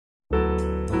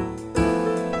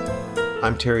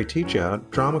I'm Terry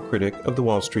Teachout, drama critic of the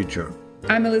Wall Street Journal.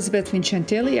 I'm Elizabeth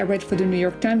Vincentielli. I write for the New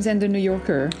York Times and the New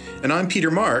Yorker. And I'm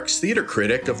Peter Marks, theater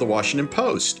critic of the Washington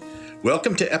Post.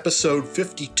 Welcome to episode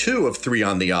 52 of Three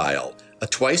on the Aisle, a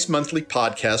twice-monthly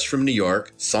podcast from New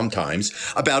York, sometimes,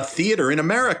 about theater in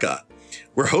America.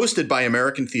 We're hosted by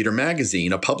American Theater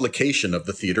Magazine, a publication of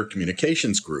the Theater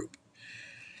Communications Group.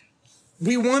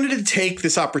 We wanted to take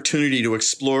this opportunity to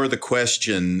explore the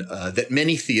question that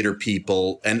many theater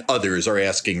people and others are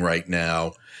asking right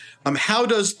now. How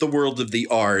does the world of the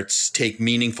arts take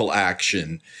meaningful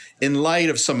action in light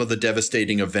of some of the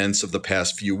devastating events of the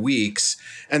past few weeks,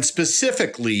 and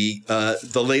specifically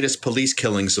the latest police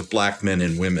killings of Black men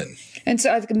and women? And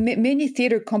so many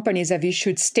theater companies have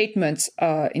issued statements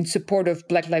in support of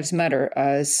Black Lives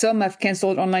Matter. Some have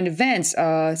canceled online events.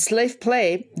 Slave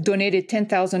Play donated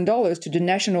 $10,000 to the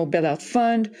National Bailout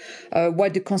Fund.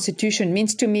 What the Constitution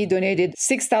Means to Me donated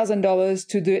 $6,000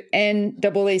 to the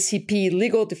NAACP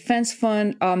Legal Defense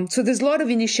Fund. So there's a lot of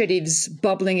initiatives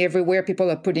bubbling everywhere. People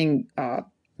are putting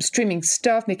streaming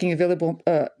stuff, making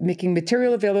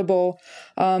material available.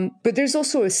 But there's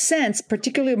also a sense,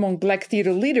 particularly among Black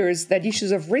theater leaders, that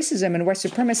issues of racism and white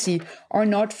supremacy are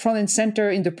not front and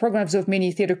center in the programs of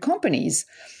many theater companies,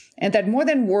 and that more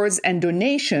than words and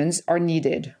donations are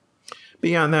needed.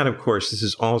 Beyond that, of course, this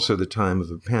is also the time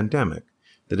of a pandemic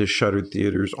that has shuttered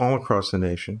theaters all across the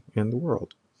nation and the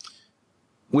world,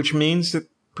 which means that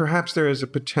perhaps there is a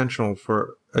potential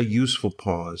for a useful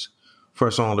pause for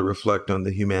us all to reflect on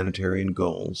the humanitarian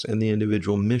goals and the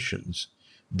individual missions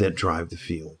that drive the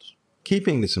field.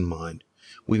 Keeping this in mind,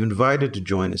 we've invited to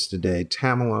join us today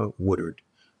Tamala Woodard,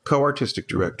 co-artistic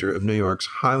director of New York's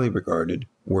highly regarded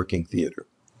Working Theater.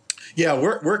 Yeah,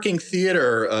 Working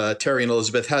Theater, Terry and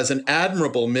Elizabeth, has an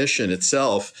admirable mission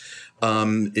itself.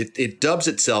 It dubs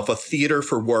itself a theater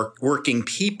for working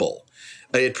people.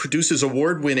 It produces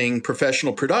award-winning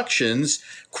professional productions,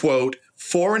 quote,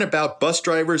 for and about bus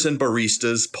drivers and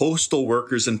baristas, postal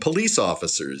workers, and police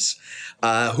officers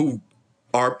who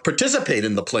participate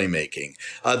in the playmaking.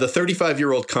 The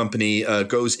 35-year-old company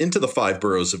goes into the 5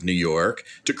 boroughs of New York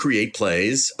to create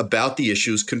plays about the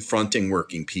issues confronting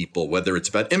working people, whether it's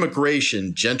about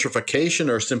immigration, gentrification,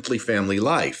 or simply family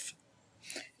life.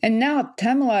 And now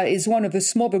Tamala is one of a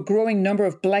small but growing number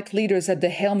of Black leaders at the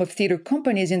helm of theater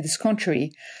companies in this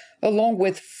country, along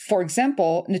with, for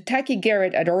example, Nataki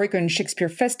Garrett at Oregon Shakespeare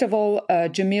Festival,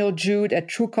 Jamil Jude at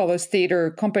True Colors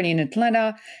Theater Company in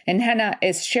Atlanta, and Hannah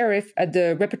S. Sheriff at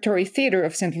the Repertory Theater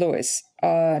of St. Louis.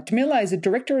 Tamala is a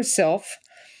director herself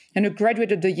and a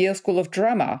graduate of the Yale School of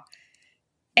Drama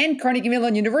and Carnegie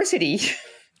Mellon University.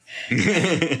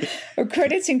 Her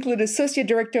credits include Associate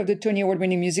Director of the Tony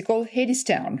Award-winning musical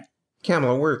Hadestown.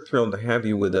 Kamala, we're thrilled to have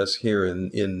you with us here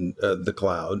in the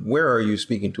cloud. Where are you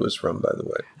speaking to us from, by the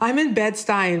way? I'm in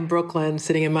Bed-Stuy, Brooklyn,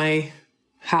 sitting in my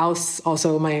house,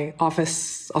 also my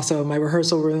office, also my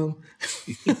rehearsal room.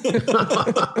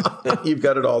 You've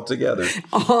got it all together.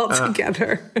 All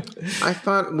together. I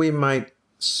thought we might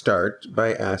start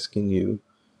by asking you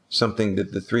something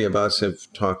that the three of us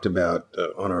have talked about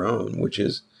on our own, which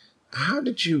is, how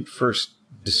did you first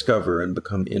discover and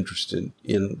become interested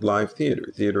in live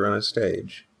theater on a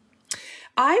stage?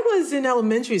 I was in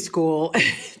elementary school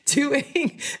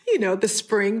doing, the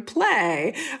spring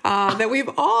play that we've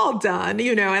all done,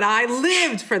 and I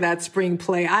lived for that spring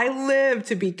play. I lived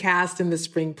to be cast in the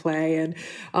spring play, and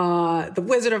The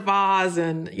Wizard of Oz,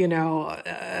 and,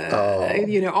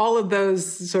 all of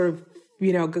those sort of,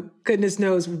 goodness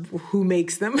knows who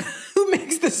makes them, who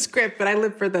makes the script, but I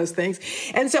live for those things.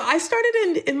 And so I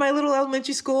started in my little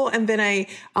elementary school, and then I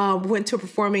went to a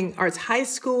performing arts high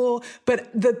school. But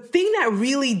the thing that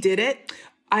really did it,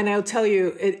 and I'll tell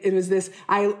you, it was this.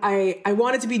 I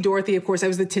wanted to be Dorothy. Of course, I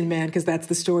was the Tin Man, because that's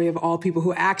the story of all people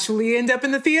who actually end up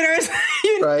in the theaters.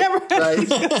 Right.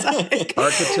 Like,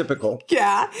 archetypical.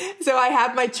 Yeah. So I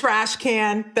had my trash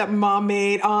can that Mom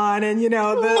made on, and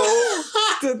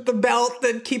the belt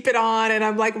that keep it on, and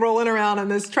I'm like rolling around in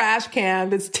this trash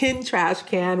can, this tin trash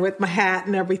can, with my hat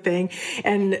and everything.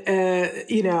 And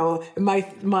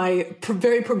my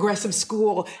very progressive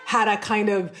school had a kind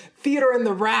of theater in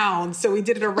the round, so we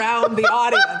did it around the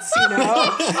audience,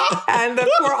 and the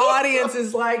poor audience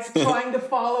is like trying to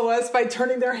follow us by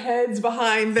turning their heads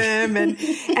behind them, and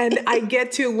I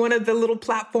get to one of the little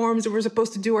platforms where we're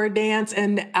supposed to do our dance,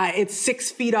 and it's 6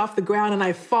 feet off the ground, and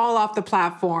I fall off the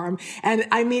platform, and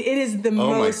I mean, it is the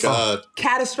most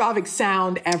catastrophic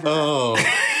sound ever. Oh,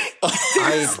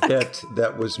 I bet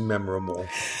that was memorable.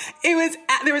 There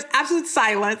was absolute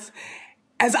silence.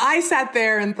 as I sat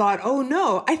there and thought, oh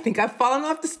no, I think I've fallen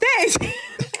off the stage.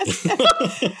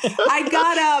 I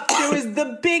got up. There was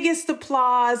the biggest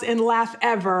applause and laugh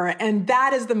ever. And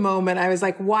that is the moment I was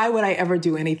like, why would I ever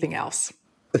do anything else?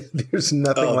 There's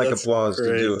nothing like applause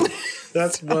to do it.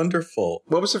 That's wonderful.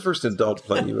 What was the first adult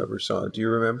play you ever saw? Do you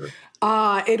remember?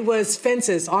 It was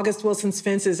Fences, August Wilson's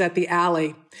Fences at the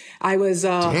Alley. I was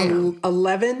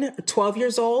 12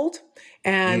 years old.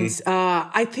 And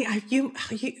I think you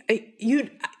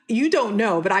don't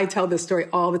know, but I tell this story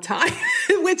all the time,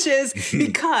 which is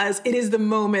because it is the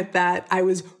moment that I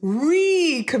was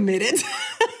recommitted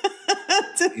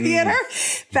to theater.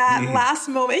 That last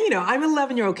moment, I'm an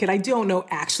 11-year-old kid. I don't know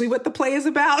actually what the play is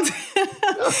about,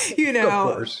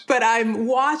 but I'm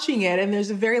watching it. And there's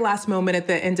a very last moment at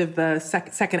the end of the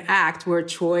second act where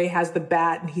Troy has the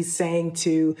bat and he's saying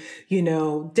to,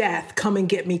 death, come and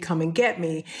get me, come and get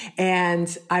me.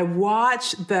 And I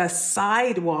watch the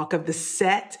sidewalk of the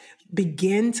set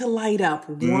begin to light up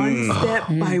one step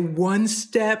by one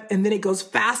step. And then it goes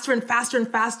faster and faster and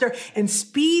faster and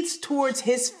speeds towards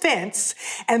his fence.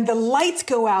 And the lights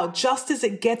go out just as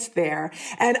it gets there.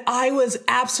 And I was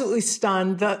absolutely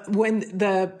stunned when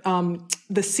the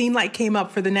scene light came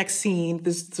up for the next scene.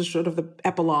 This is sort of the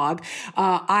epilogue.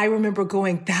 I remember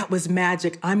going, that was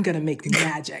magic. I'm going to make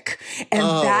magic. And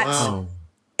wow.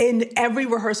 In every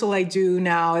rehearsal I do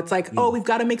now, it's like, we've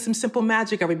got to make some simple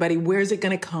magic, everybody. Where's it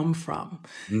going to come from?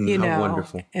 How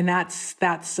wonderful. And that's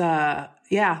So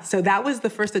that was the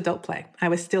first adult play. I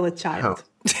was still a child.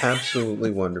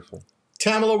 Absolutely wonderful.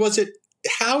 Tamala, was it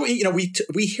how,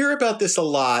 we hear about this a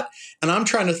lot, and I'm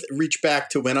trying to reach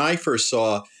back to when I first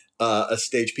saw a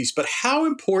stage piece, but how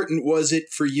important was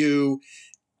it for you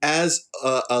as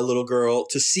a little girl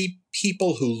to see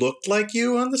people who looked like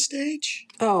you on the stage?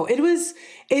 Oh, it was,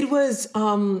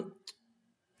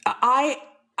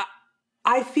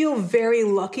 I feel very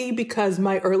lucky because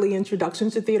my early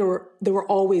introductions to theater, there were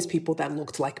always people that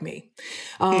looked like me.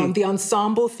 The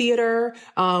Ensemble Theater,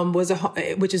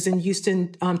 which is in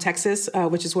Houston, Texas,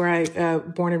 which is where I,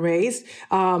 born and raised,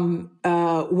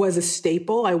 was a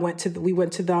staple. We went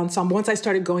to the Ensemble. Once I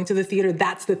started going to the theater,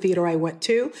 that's the theater I went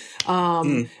to.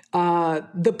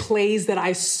 The plays that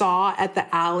I saw at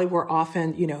the Alley were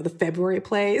often, the February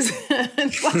plays,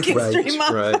 like Extreme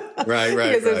Month. Right.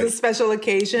 Because it was a special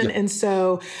occasion. Yeah. And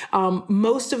so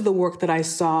most of the work that I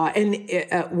saw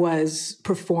was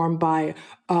performed by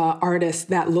artists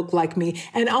that look like me,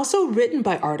 and also written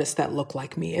by artists that look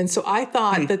like me. And so I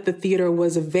thought that the theater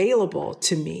was available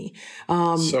to me.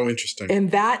 So interesting.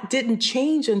 And that didn't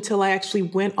change until I actually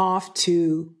went off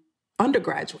to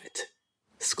undergraduate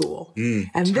school.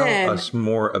 And Tell us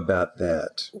more about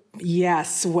that.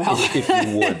 Yes. Well, if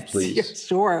you would, please.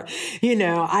 Sure.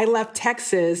 I left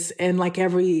Texas, and like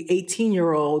every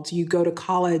 18-year-old, you go to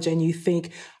college and you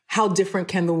think, how different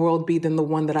can the world be than the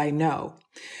one that I know?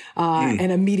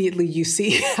 And immediately you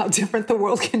see how different the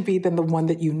world can be than the one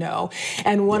that you know.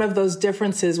 And one of those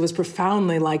differences was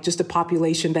profoundly like just a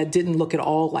population that didn't look at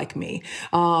all like me.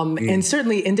 And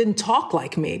didn't talk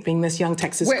like me, being this young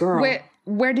Texas girl.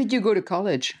 Where did you go to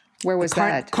college? Where was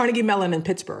that? Carnegie Mellon in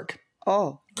Pittsburgh.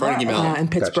 Oh, Carnegie Mellon. In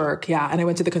Pittsburgh, gotcha. Yeah. And I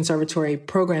went to the conservatory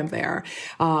program there.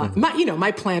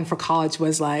 My plan for college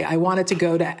was like, I wanted to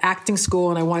go to acting school,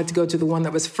 and I wanted to go to the one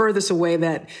that was furthest away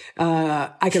that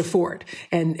I could afford.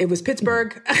 And it was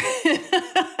Pittsburgh.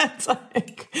 It's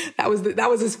like, that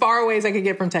was as far away as I could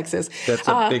get from Texas. That's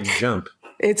a big jump.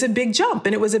 It's a big jump,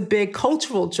 and it was a big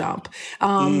cultural jump.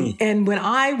 And when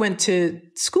I went to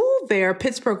school there,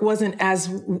 Pittsburgh wasn't as,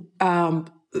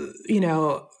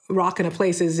 rocking a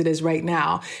place as it is right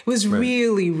now. It was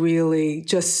really, really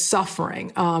just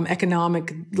suffering,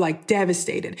 economic, like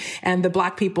devastated. And the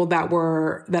Black people that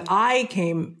I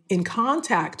came in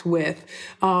contact with,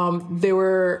 they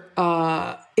were,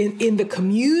 in the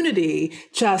community,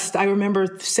 I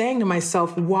remember saying to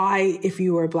myself, why, if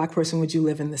you were a Black person, would you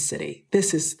live in the city?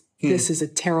 This is a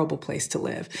terrible place to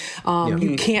live.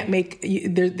 You can't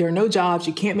there are no jobs.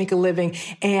 You can't make a living.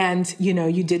 And,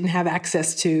 you didn't have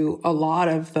access to a lot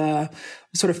of the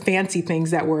sort of fancy things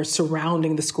that were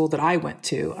surrounding the school that I went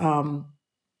to.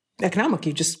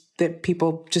 Economically,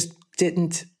 people just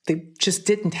didn't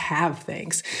have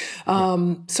things.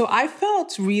 So I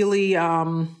felt really,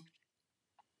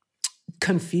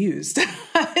 confused.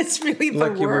 It's really the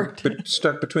word. Like you were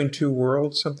stuck between two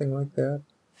worlds, something like that?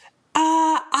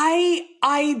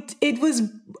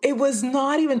 It was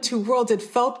not even two worlds. It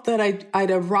felt that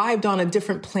I'd arrived on a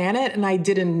different planet, and I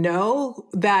didn't know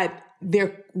that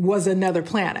there was another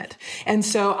planet. And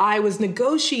so I was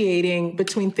negotiating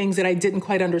between things that I didn't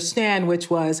quite understand, which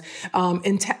was,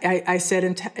 I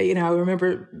said, I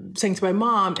remember saying to my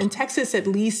mom, in Texas, at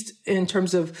least in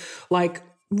terms of like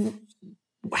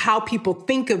how people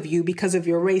think of you because of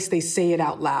your race, they say it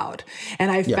out loud.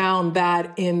 And I found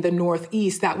that in the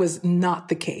Northeast, that was not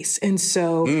the case. And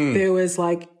so there was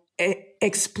like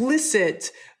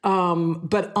explicit,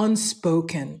 but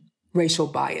unspoken racial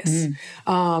bias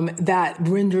that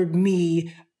rendered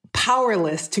me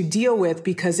powerless to deal with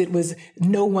because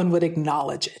no one would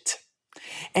acknowledge it.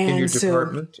 And in your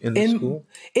department, in the school,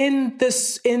 in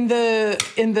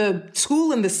the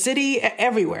school, in the city,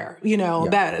 everywhere,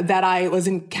 that I was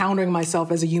encountering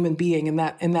myself as a human being in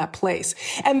that place.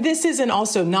 And this isn't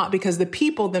also not because the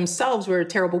people themselves were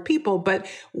terrible people, but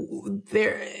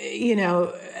they're,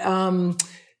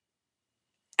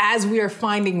 as we are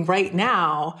finding right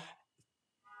now,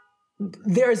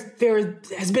 there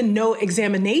has been no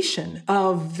examination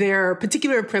of their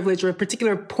particular privilege or a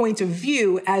particular point of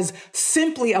view as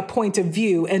simply a point of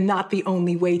view and not the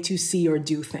only way to see or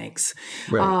do things.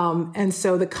 Right. And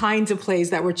so the kinds of plays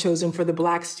that were chosen for the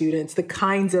Black students, the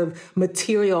kinds of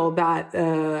material that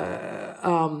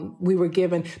we were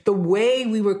given, the way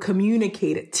we were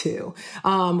communicated to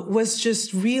was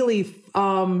just really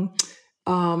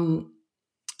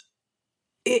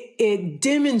it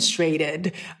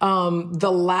demonstrated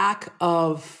the lack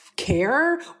of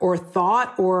care or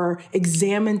thought or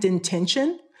examined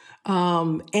intention.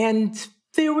 And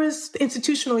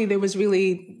institutionally, there was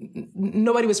really,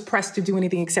 nobody was pressed to do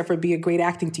anything except for be a great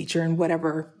acting teacher and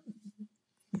whatever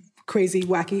crazy,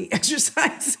 wacky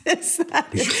exercises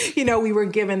that, we were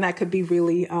given that could be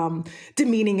really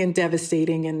demeaning and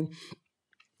devastating and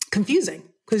confusing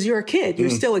because you're a kid. You're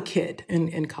still a kid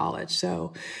in college.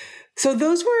 So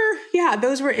those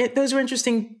were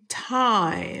interesting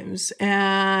times.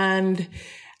 And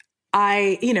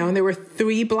and there were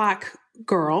 3 Black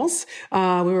girls. We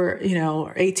were,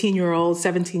 18-year-olds,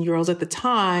 17-year-olds at the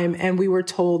time. And we were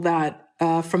told that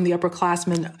from the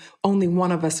upperclassmen, only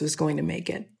one of us was going to make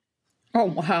it. Oh,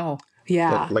 wow.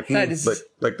 Yeah. Like they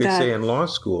say in law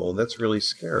school, that's really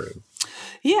scary.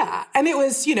 Yeah. And it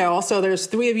was, also there's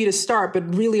 3 of you to start,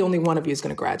 but really only one of you is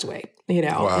going to graduate,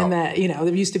 wow. And that,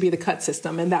 there used to be the cut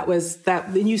system. And that was that.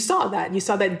 And you saw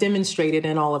that demonstrated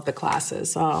in all of the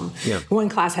classes. One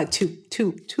class had two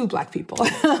Black people.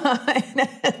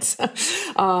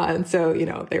 And so,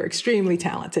 they were extremely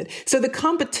talented. So the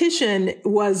competition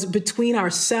was between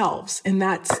ourselves. And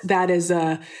that is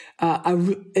an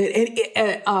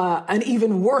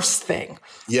even worse thing.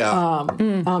 Yeah.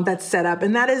 That's set up.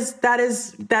 And that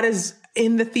is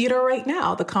in the theater right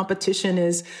now. The competition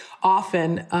is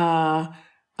often,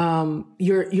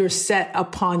 you're set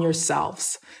upon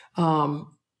yourselves.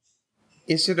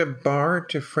 Is it a bar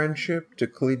to friendship, to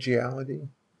collegiality?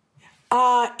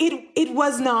 It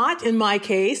was not in my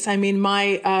case. I mean,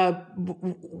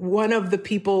 one of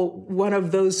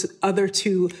those other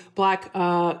 2 Black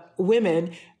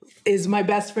women is my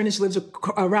best friend, and she lives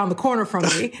around the corner from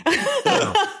me.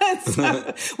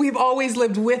 So we've always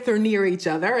lived with or near each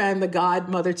other. I'm the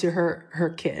godmother to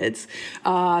her kids.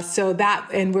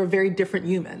 And we're very different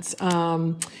humans.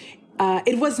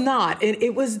 It was not.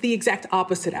 It was the exact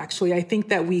opposite, actually. I think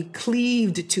that we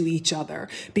cleaved to each other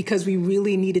because we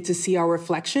really needed to see our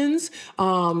reflections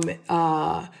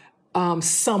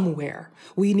somewhere.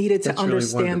 We needed to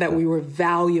understand that we were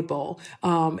valuable,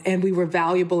 and we were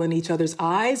valuable in each other's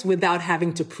eyes without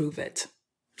having to prove it.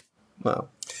 Wow.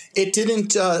 It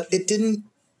didn't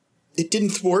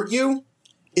thwart you.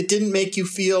 It didn't make you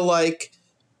feel like,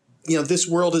 this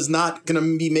world is not going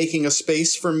to be making a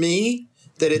space for me,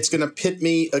 that it's going to pit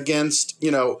me against,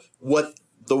 what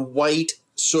the white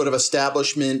sort of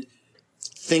establishment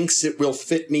thinks it will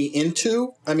fit me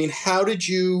into. I mean, how did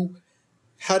you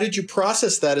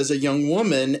process that as a young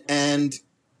woman and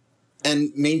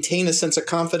maintain a sense of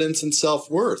confidence and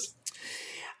self-worth?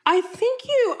 I think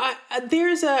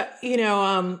there's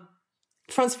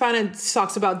Frantz Fanon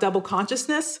talks about double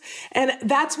consciousness. And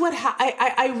that's what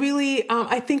I really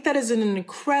think that is an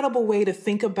incredible way to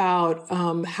think about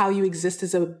how you exist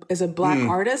as a Black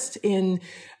artist in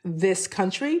this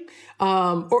country,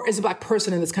 or as a Black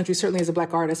person in this country, certainly as a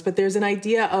Black artist. But there's an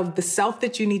idea of the self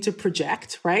that you need to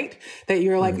project, right? That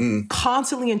you're like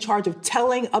constantly in charge of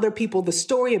telling other people the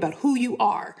story about who you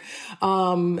are,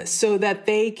 so that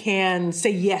they can say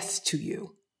yes to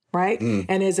you. Right.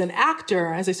 And as an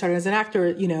actor, as I started as an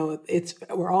actor,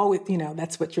 we're always,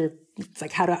 that's what it's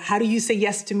like, how do you say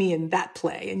yes to me in that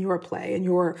play, in your play, in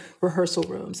your rehearsal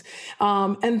rooms?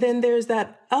 And then there's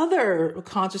that other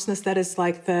consciousness that is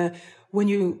like when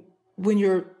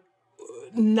you're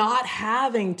not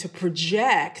having to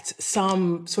project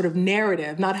some sort of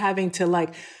narrative, not having to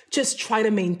like just try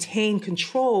to maintain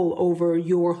control over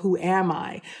your who am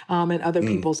I in other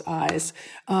people's eyes.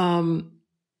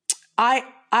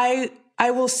 I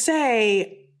will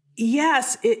say,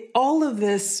 yes, all of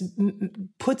this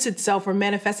puts itself or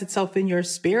manifests itself in your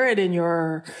spirit, in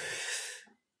your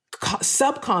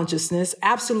subconsciousness.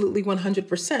 Absolutely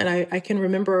 100%. I can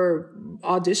remember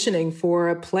auditioning for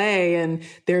a play and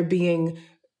there being,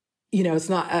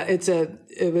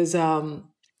 it was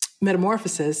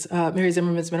Metamorphosis, Mary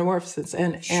Zimmerman's Metamorphosis.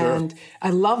 And I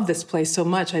love this play so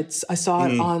much. I saw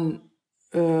it on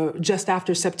just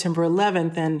after September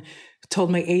 11th and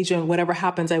told my agent, whatever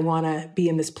happens, I want to be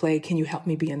in this play. Can you help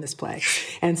me be in this play?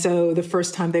 And so the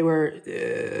first time they were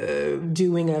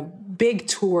doing a big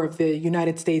tour of the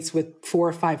United States with 4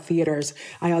 or 5 theaters,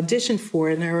 I auditioned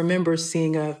for it. And I remember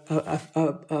seeing a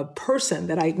person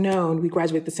that I'd known. We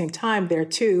graduated at the same time there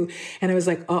too. And I was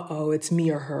like, it's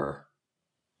me or her.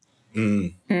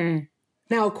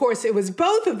 Now, of course, it was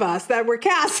both of us that were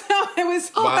cast. So it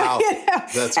was, wow.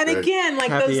 That's and great. Again, like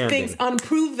Happy those ending. things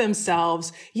unprove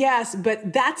themselves. Yes,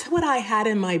 but that's what I had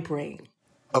in my brain.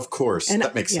 Of course, And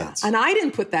that makes sense. And I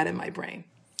didn't put that in my brain.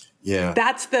 Yeah.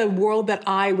 That's the world that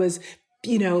I was,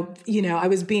 I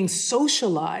was being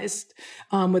socialized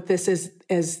with this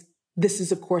as this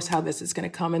is, of course, how this is going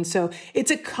to come. And so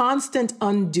it's a constant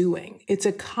undoing. It's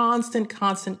a constant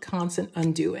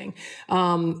undoing.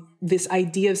 This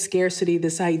idea of scarcity,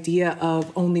 this idea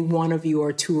of only one of you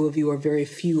or two of you or very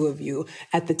few of you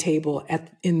at the table,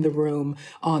 in the room,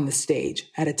 on the stage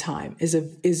at a time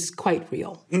is quite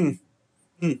real.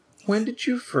 When did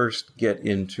you first get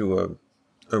into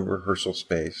a rehearsal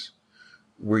space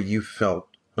where you felt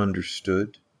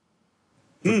understood?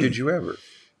 Or did you ever?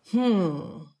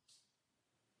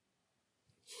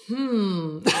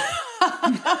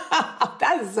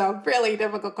 That is a really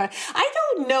difficult question. I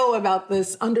don't know about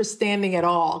this understanding at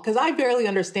all because I barely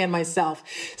understand myself.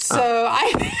 So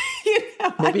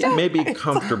Maybe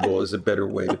comfortable is a better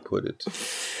way to put it.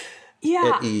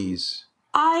 Yeah. At ease.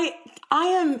 I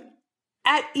am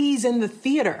at ease in the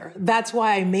theater. That's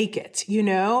why I make it.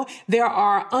 There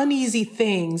are uneasy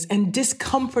things and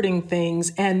discomforting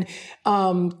things and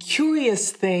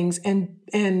curious things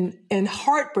and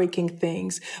heartbreaking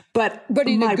things. But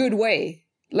in a good way,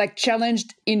 like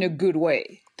challenged in a good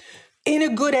way. In a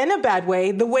good and a bad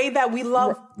way, the way that we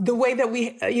love, the way that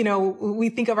we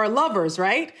think of our lovers,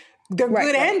 right? They're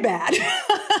good and bad.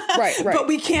 Right. But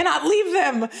we cannot leave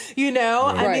them,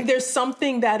 I mean, there's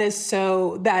something that is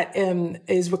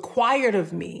is required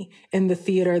of me in the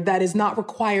theater that is not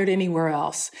required anywhere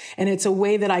else. And it's a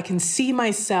way that I can see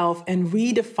myself and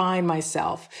redefine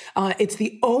myself. It's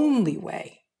the only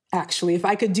way. Actually, if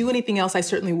I could do anything else, I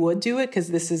certainly would do it because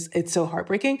it's so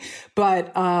heartbreaking.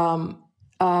 But,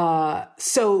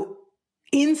 so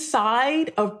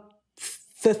inside of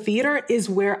the theater is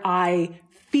where I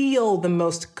feel the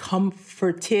most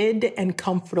comforted and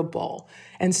comfortable.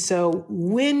 And so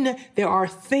when there are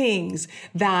things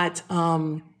that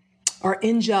are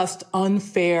unjust,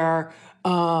 unfair,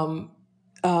 and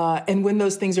when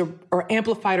those things are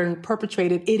amplified or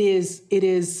perpetrated, it is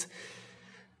it's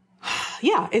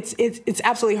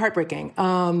absolutely heartbreaking.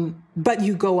 But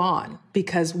you go on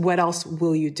because what else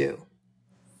will you do?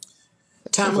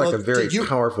 Sounds like a very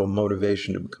powerful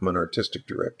motivation to become an artistic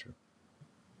director.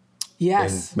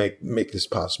 Yes. And make this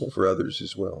possible for others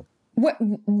as well.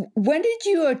 When did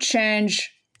you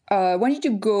change? When did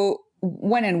you go?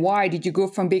 When and why did you go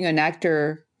from being an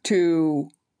actor to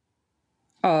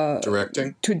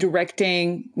directing? To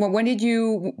directing. When did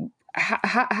you?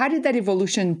 How did that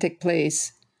evolution take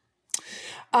place?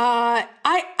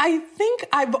 I think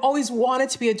I've always wanted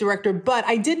to be a director, but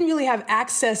I didn't really have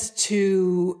access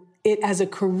to it as a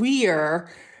career.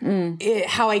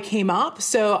 How I came up.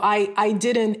 So I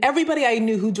didn't, everybody I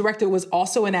knew who directed was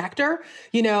also an actor,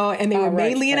 and they were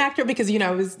mainly an actor because, I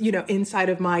was, inside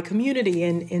of my community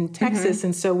in Texas.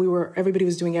 And so everybody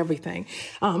was doing everything.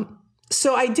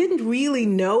 So I didn't really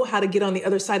know how to get on the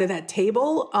other side of that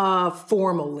table,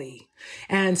 formally.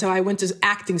 And so I went to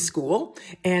acting school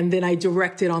and then I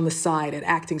directed on the side at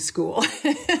acting school.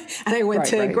 And I went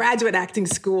to graduate acting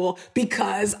school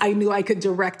because I knew I could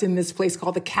direct in this place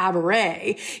called the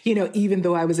Cabaret, even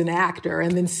though I was an actor.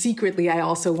 And then secretly, I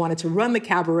also wanted to run the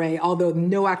Cabaret, although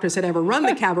no actors had ever run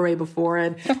the Cabaret before.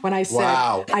 And when I said,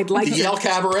 I'd like the Yale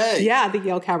Cabaret. Yeah, the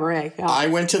Yale Cabaret. Yeah. I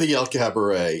went to the Yale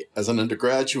Cabaret as an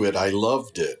undergraduate. I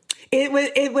loved it.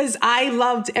 I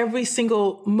loved every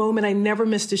single moment. I never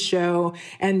missed a show,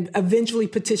 and eventually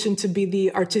petitioned to be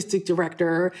the artistic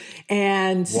director.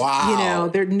 And,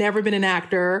 there'd never been an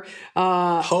actor,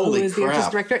 who was the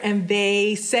artistic director. And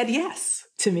they said yes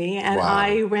to me. And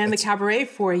I ran the cabaret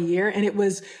for a year, and it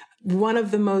was one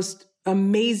of the most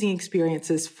amazing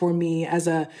experiences for me as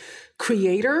a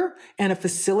creator and a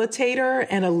facilitator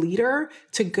and a leader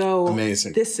to go,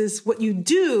 amazing. This is what you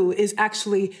do is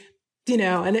actually,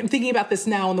 and I'm thinking about this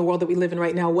now in the world that we live in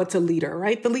right now. What's a leader,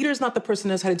 right? The leader is not the person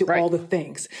who knows how to do all the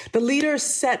things. The leader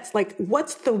sets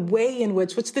what's the way in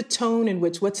which, what's the tone in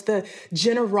which, what's the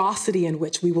generosity in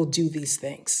which we will do these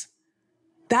things.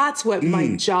 That's what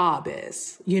my job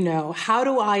is. How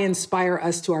do I inspire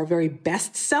us to our very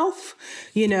best self,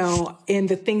 in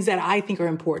the things that I think are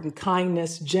important,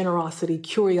 kindness, generosity,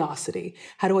 curiosity.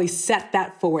 How do I set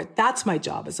that forward? That's my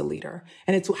job as a leader.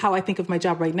 And it's how I think of my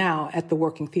job right now at the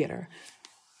Working Theater.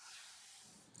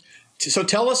 So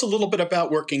tell us a little bit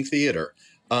about Working Theater.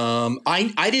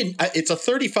 It's a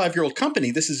 35-year-old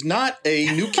company. This is not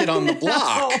a new kid on the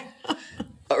block.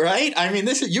 Right? I mean,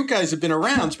 you guys have been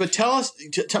around, but tell us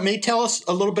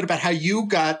a little bit about how you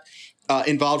got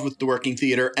involved with the Working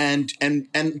Theater, and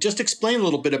just explain a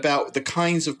little bit about the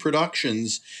kinds of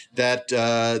productions that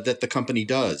the company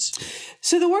does.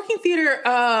 So the Working Theater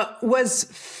was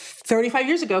 35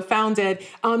 years ago founded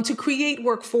to create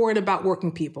work for and about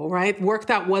working people, right? Work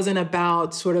that wasn't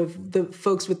about sort of the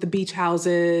folks with the beach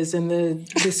houses and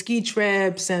the ski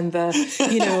trips and the,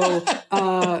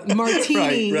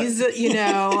 martinis,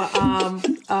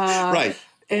 right.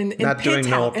 And not doing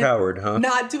Noel Coward, huh?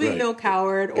 Not doing Noel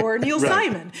Coward or Neil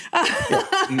Simon.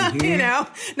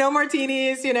 No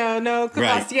martinis, no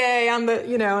Courvoisier on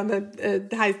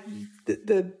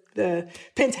the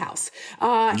penthouse.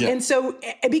 And so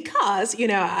because,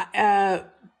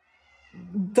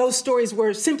 those stories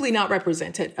were simply not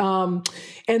represented.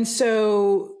 And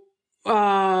so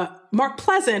Mark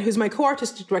Pleasant, who's my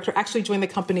co-artistic director, actually joined the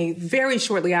company very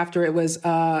shortly after it was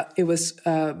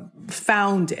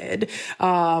founded,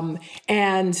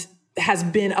 and has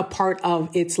been a part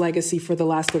of its legacy for the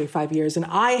last 35 years. And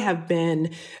I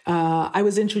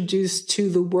was introduced to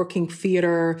the Working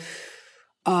Theater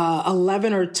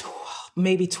 11 or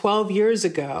maybe 12 years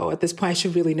ago. At this point, I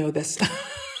should really know this.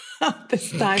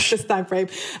 this time frame.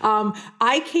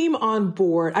 I came on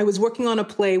board. I was working on a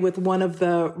play with one of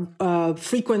the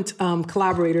frequent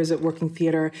collaborators at Working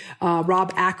Theater,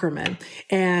 Rob Ackerman,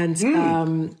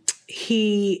 and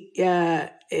he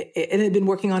had been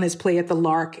working on his play at the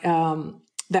Lark.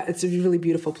 It's a really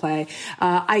beautiful play.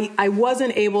 I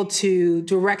wasn't able to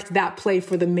direct that play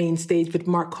for the main stage, but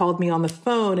Mark called me on the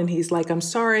phone and he's like, I'm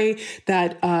sorry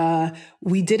that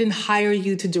we didn't hire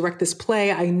you to direct this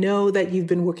play. I know that you've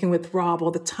been working with Rob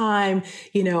all the time.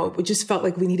 We just felt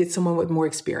like we needed someone with more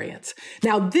experience.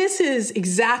 Now, this is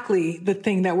exactly the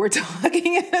thing that we're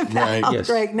talking about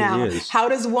right now. How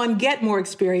does one get more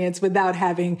experience without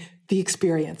having the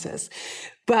experiences?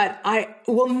 But I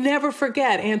will never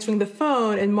forget answering the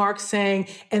phone and Mark saying,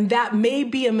 and that may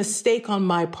be a mistake on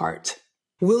my part.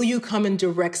 Will you come and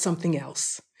direct something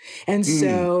else? And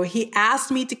so he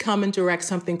asked me to come and direct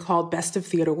something called Best of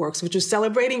Theater Works, which was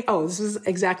celebrating, this was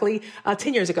exactly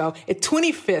 10 years ago, its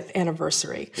 25th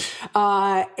anniversary.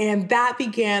 And that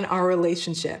began our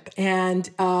relationship. And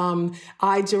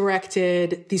I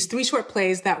directed these 3 short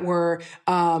plays that were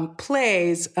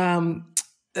plays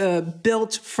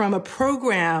built from a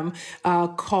program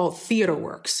called Theater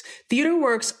Works. Theater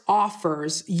Works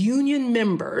offers union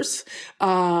members,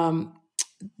 doormans,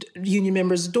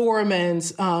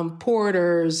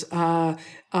 porters,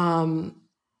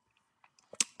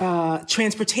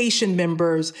 transportation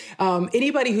members,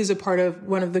 anybody who's a part of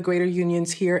one of the greater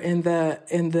unions here in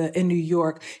New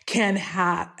York can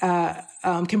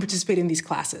participate in these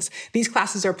classes. These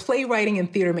classes are playwriting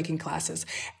and theater making classes,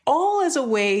 all as a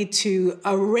way to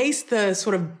erase the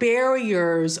sort of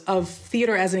barriers of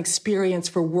theater as an experience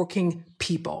for working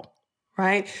people.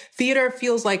 Right? Theater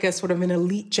feels like a sort of an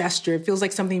elite gesture. It feels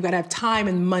like something you've got to have time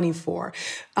and money for.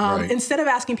 Instead of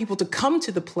asking people to come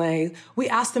to the play, we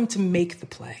ask them to make the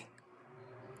play.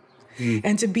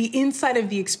 And to be inside of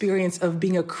the experience of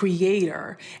being a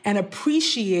creator and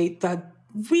appreciate the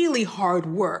really hard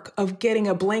work of getting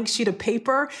a blank sheet of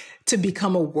paper to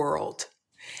become a world.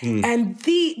 And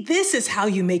this is how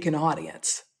you make an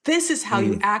audience. This is how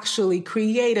you actually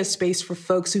create a space for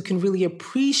folks who can really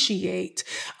appreciate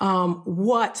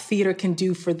what theater can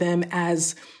do for them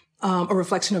as a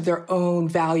reflection of their own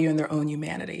value and their own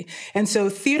humanity. And so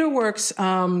TheaterWorks,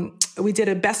 we did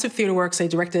a Best of TheaterWorks. I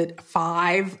directed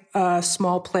 5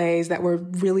 small plays that were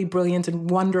really brilliant and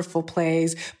wonderful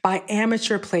plays by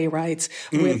amateur playwrights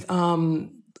with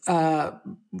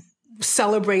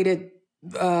celebrated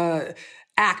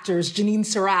actors. Janine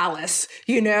Sorales,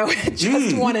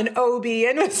 just won an Obie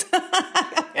and was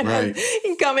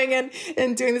coming in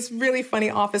and doing this really funny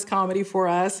office comedy for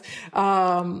us.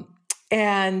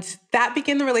 And that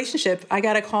began the relationship. I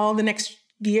got a call the next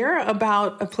year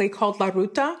about a play called La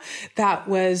Ruta that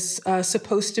was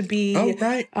supposed to be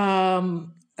the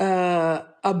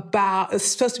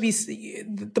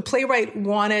playwright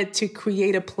wanted to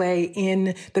create a play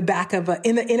in the back of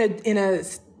in a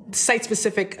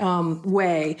site-specific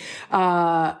way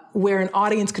where an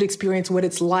audience could experience what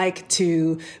it's like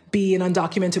to be an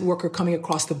undocumented worker coming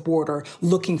across the border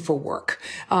looking for work.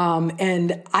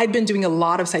 And I'd been doing a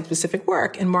lot of site-specific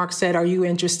work, and Mark said, "Are you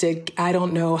interested? I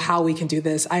don't know how we can do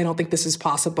this. I don't think this is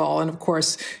possible." And of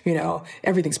course,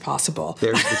 everything's possible.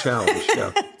 There's the challenge,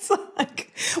 yeah. It's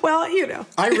like, well,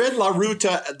 I read La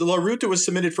Ruta. La Ruta was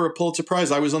submitted for a Pulitzer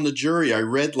Prize. I was on the jury. I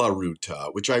read La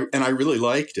Ruta, and I really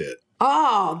liked it.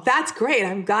 Oh, that's great.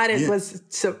 I'm glad it was.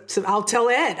 So I'll tell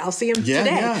Ed. I'll see him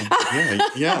today.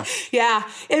 Yeah. Yeah.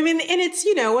 I mean, and it's,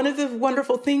 one of the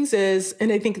wonderful things is,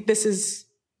 and I think this is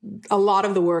a lot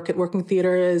of the work at Working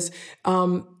Theater is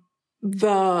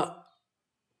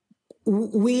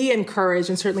we encourage,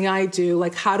 and certainly I do,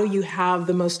 like, how do you have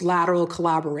the most lateral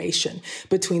collaboration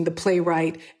between the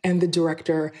playwright and the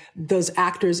director, those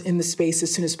actors in the space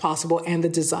as soon as possible, and the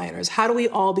designers? How do we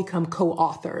all become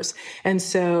co-authors? And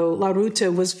so La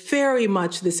Ruta was very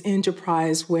much this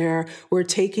enterprise where we're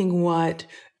taking what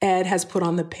Ed has put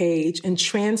on the page and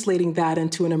translating that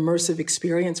into an immersive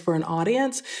experience for an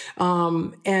audience.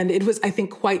 And it was, I think,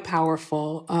 quite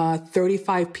powerful.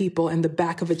 35 people in the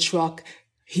back of a truck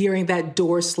hearing that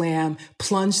door slam,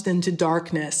 plunged into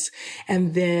darkness.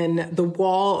 And then the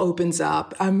wall opens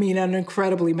up. I mean, an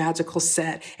incredibly magical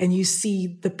set. And you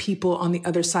see the people on the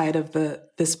other side of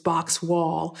this box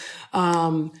wall,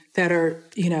 that are,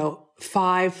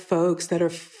 5 folks that are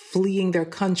fleeing their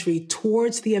country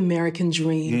towards the American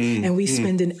dream. And we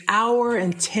spend an hour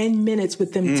and 10 minutes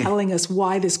with them telling us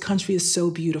why this country is so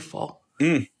beautiful.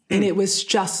 And it was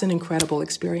just an incredible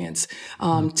experience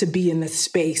to be in this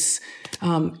space,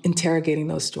 interrogating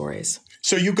those stories.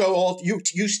 So you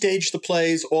you stage the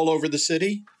plays all over the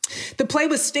city? The play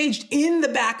was staged in the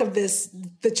back of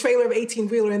the trailer of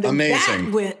 18-wheeler, and then that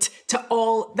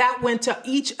went to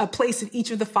a place in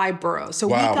each of the 5 boroughs. So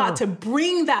we got to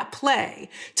bring that play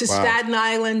to Staten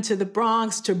Island, to the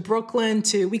Bronx, to Brooklyn,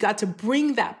 we got to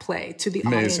bring that play to the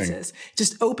audiences.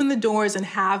 Just open the doors and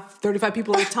have 35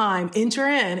 people at a time enter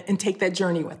in and take that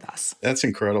journey with us. That's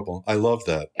incredible. I love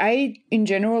that. I, in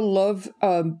general, love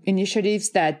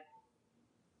initiatives that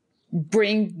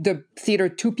bring the theater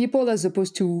to people as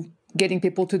opposed to getting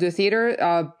people to the theater.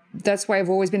 That's why I've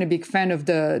always been a big fan of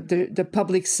the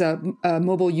Public's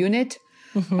mobile unit.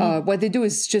 What they do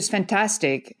is just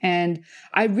fantastic. And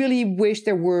I really wish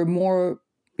there were more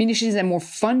initiatives and more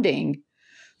funding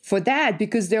for that,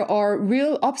 because there are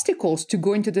real obstacles to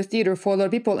going to the theater for a lot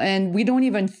of people, and we don't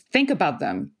even think about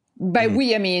them. By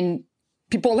we, I mean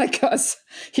people like us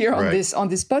here on this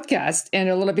podcast, and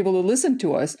a lot of people who listen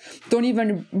to us don't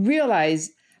even realize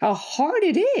how hard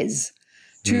it is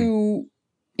to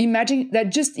imagine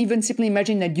that, just even simply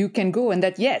imagine that you can go and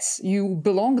that, yes, you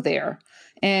belong there.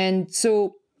 And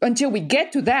so until we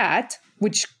get to that,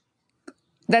 which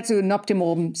that's an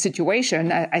optimal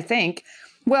situation, I think,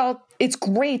 well, it's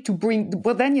great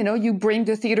to then, you bring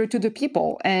the theater to the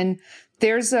people. And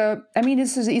there's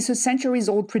it's a centuries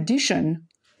old tradition.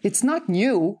 It's not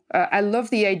new. I love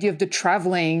the idea of the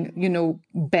traveling,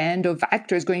 band of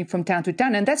actors going from town to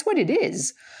town. And that's what it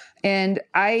is. And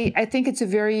I think it's a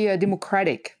very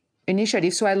democratic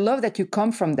initiative. So I love that you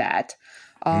come from that,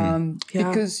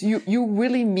 because you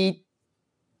really meet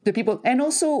the people. And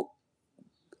also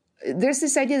there's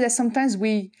this idea that sometimes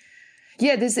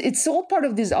it's all part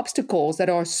of these obstacles that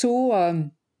are so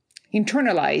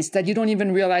internalized that you don't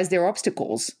even realize they're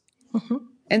obstacles.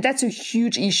 And that's a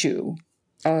huge issue.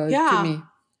 To me.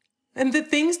 And the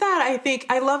things that I think,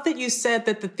 I love that you said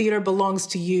that the theater belongs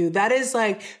to you. That is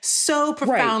like so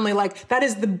profoundly, like that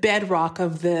is the bedrock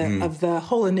of the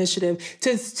whole initiative.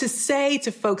 To say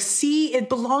to folks, see, it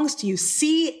belongs to you.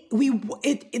 See,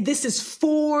 this is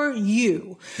for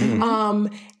you.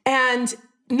 And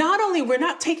not only we're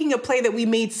not taking a play that we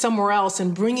made somewhere else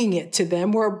and bringing it to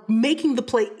them, we're making the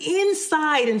play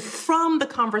inside and from the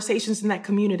conversations in that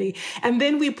community. And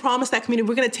then we promise that community,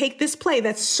 we're going to take this play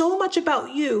that's so much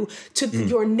about you to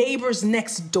your neighbors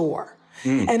next door.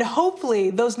 And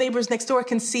hopefully those neighbors next door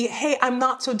can see, hey, I'm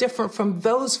not so different from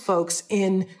those folks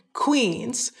in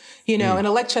Queens, in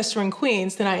Leicester and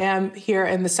Queens than I am here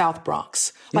in the South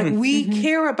Bronx. Like we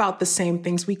care about the same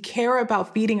things. We care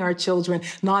about feeding our children,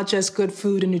 not just good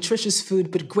food and nutritious food,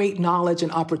 but great knowledge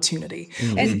and opportunity.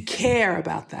 And we care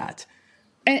about that.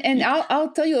 And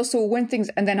I'll tell you also one thing,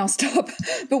 and then I'll stop.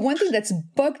 But one thing that's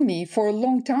bugged me for a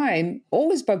long time,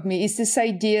 always bugged me, is this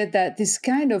idea that this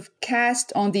kind of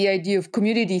cast on the idea of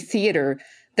community theater,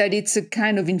 that it's a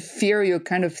kind of inferior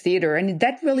kind of theater. And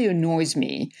that really annoys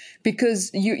me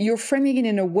because you're framing it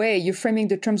in a way, you're framing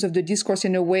the terms of the discourse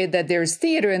in a way that there's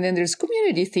theater and then there's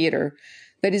community theater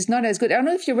that is not as good. I don't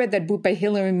know if you read that book by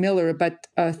Hilary Miller about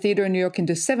theater in New York in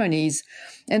the 70s.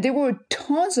 And there were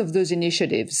tons of those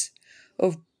initiatives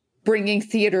of bringing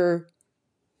theater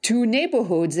to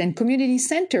neighborhoods and community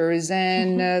centers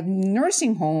and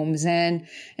nursing homes. And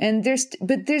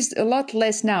there's a lot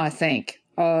less now, I think.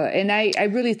 And I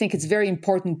really think it's very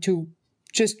important to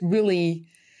just really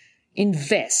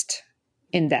invest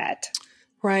in that.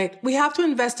 Right. We have to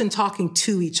invest in talking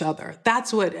to each other.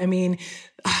 That's what, I mean,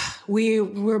 that's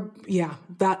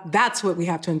what we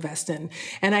have to invest in.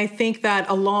 And I think that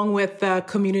along with the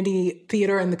community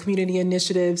theater and the community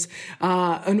initiatives,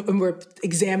 and we're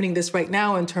examining this right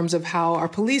now in terms of how our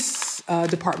police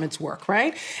departments work,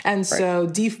 right? And so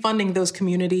defunding those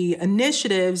community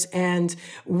initiatives and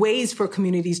ways for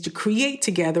communities to create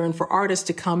together and for artists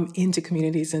to come into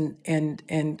communities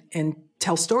and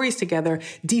tell stories together,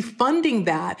 defunding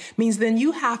that means then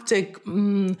you have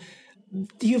to,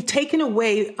 you've taken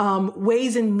away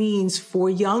ways and means for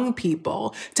young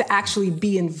people to actually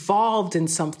be involved in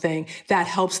something that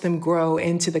helps them grow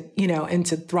into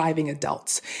into thriving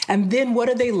adults. And then what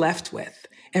are they left with?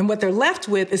 And what they're left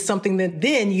with is something that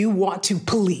then you want to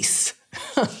police.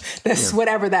 That's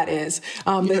whatever that is.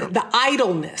 The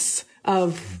idleness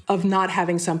of not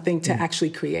having something to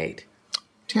actually create.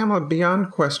 Tamala,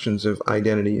 beyond questions of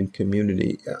identity and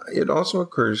community, it also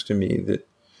occurs to me that,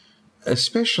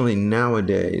 especially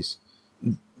nowadays,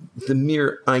 the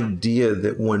mere idea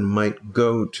that one might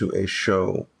go to a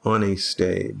show on a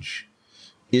stage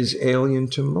is alien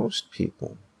to most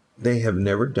people. They have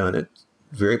never done it.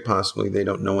 Very possibly they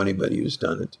don't know anybody who's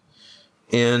done it.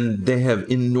 And they have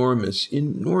enormous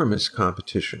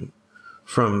competition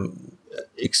from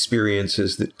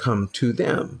experiences that come to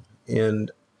them.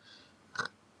 And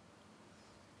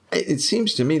it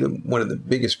seems to me that one of the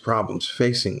biggest problems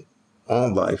facing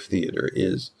all live theater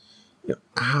is,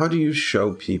 how do you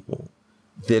show people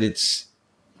that it's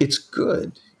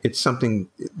good, it's something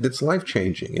that's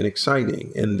life-changing and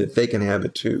exciting, and that they can have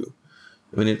it too?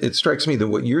 I mean, it strikes me that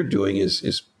what you're doing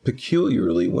is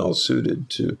peculiarly well-suited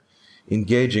to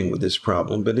engaging with this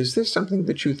problem. But is this something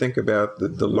that you think about,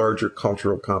 the larger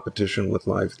cultural competition with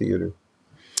live theater?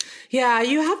 Yeah,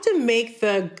 you have to make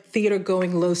the theater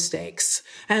going low stakes.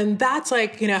 And that's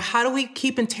like, how do we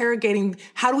keep interrogating?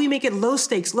 How do we make it low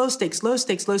stakes, low stakes, low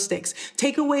stakes, low stakes?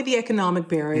 Take away the economic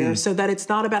barrier so that it's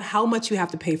not about how much you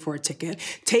have to pay for a ticket.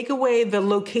 Take away the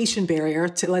location barrier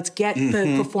to let's get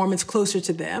the performance closer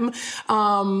to them.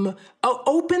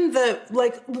 Open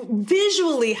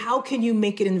visually, how can you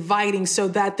make it inviting so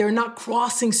that they're not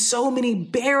crossing so many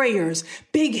barriers,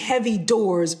 big, heavy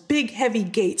doors, big, heavy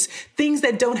gates, things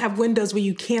that don't have windows where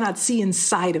you cannot see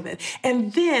inside of it.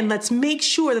 And then let's make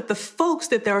sure that the folks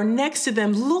that are next to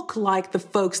them look like the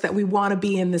folks that we want to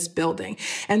be in this building.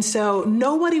 And so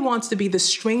nobody wants to be the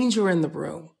stranger in the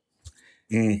room.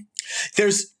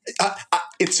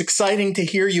 It's exciting to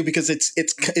hear you because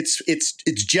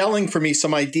it's gelling for me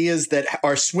some ideas that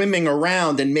are swimming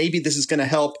around, and maybe this is going to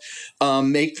help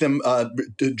make them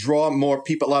draw more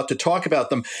people out to talk about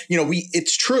them.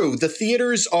 It's true. The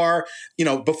theaters are,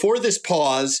 before this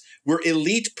pause, were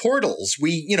elite portals.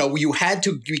 You had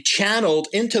to be channeled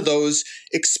into those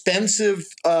expensive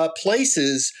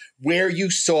places where you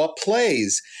saw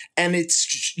plays. And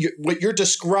what you're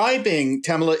describing,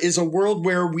 Tamala, is a world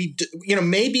where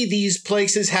maybe these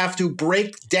places have to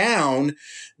break down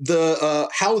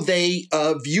how they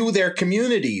view their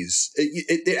communities.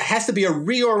 It has to be a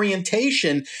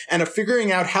reorientation and a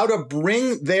figuring out how to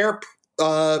bring their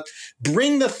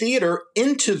bring the theater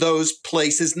into those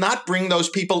places, not bring those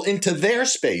people into their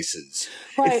spaces.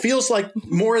 Right. It feels like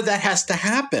more of that has to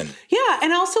happen. Yeah.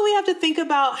 And also we have to think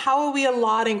about how are we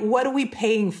allotting, what are we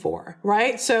paying for,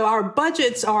 right? So our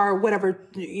budgets are whatever,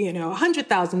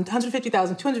 100,000,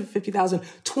 150,000, 250,000,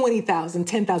 20,000,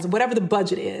 10,000, whatever the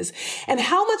budget is. And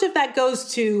how much of that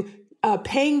goes to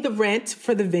paying the rent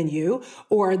for the venue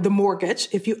or the mortgage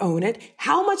if you own it?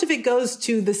 How much of it goes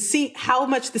to the seat, how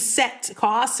much the set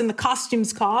costs and the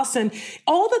costumes costs and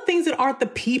all the things that aren't the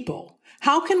people?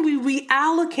 How can we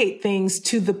reallocate things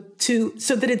so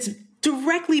that it's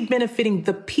directly benefiting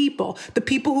the people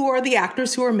who are the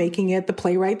actors who are making it, the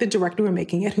playwright, the director who are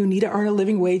making it, who need to earn a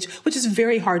living wage, which is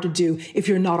very hard to do if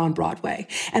you're not on Broadway.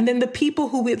 And then the people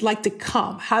who would like to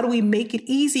come, how do we make it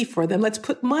easy for them? Let's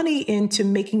put money into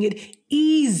making it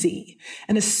easy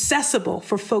and accessible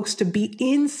for folks to be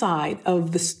inside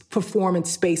of the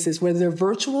performance spaces, whether they're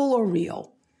virtual or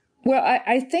real. Well,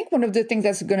 I think one of the things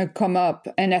that's going to come up,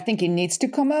 and I think it needs to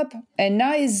come up, and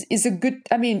now is a good,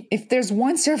 if there's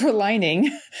one silver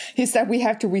lining, is that we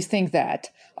have to rethink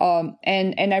that.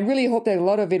 And I really hope that a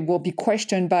lot of it will be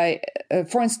questioned by,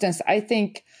 for instance, I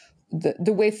think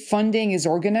the way funding is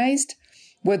organized,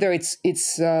 whether it's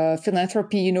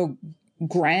philanthropy,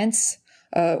 grants,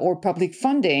 or public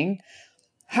funding,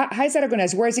 how is that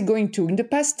organized? Where is it going to? In the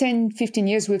past 10, 15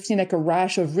 years, we've seen like a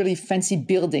rash of really fancy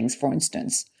buildings, for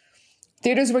instance.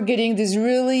 Theaters were getting these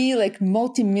really like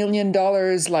multi-million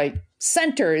dollars like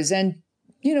centers, and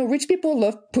rich people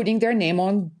love putting their name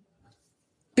on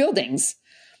buildings.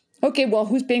 Okay, well,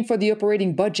 who's paying for the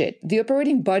operating budget? The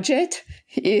operating budget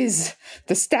is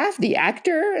the staff, the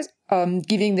actors,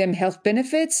 giving them health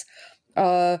benefits.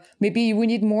 Maybe we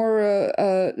need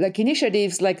more like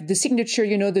initiatives like the Signature,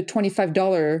 the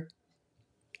 $25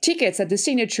 tickets at the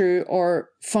Signature are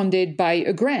funded by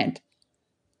a grant.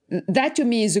 That to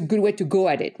me is a good way to go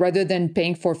at it rather than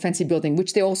paying for a fancy building,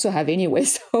 which they also have anyway.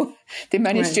 So they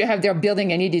managed to have their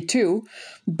building and needed too.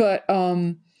 But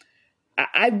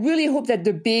I really hope that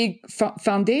the big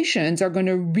foundations are going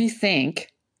to rethink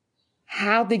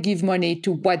how they give money,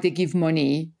 to what they give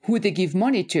money, who they give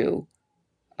money to.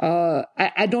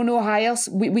 I don't know how else.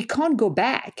 We can't go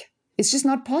back. It's just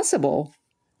not possible.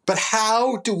 But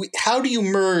how do you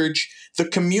merge the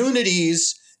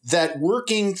communities that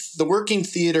the working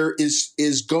theater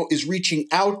is reaching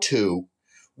out to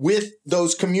with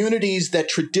those communities that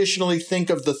traditionally think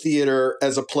of the theater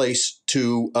as a place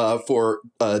for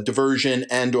diversion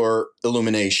and or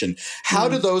illumination? How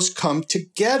do those come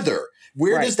together?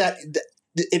 Where does that?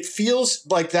 It feels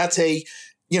like that's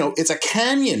it's a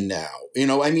canyon now.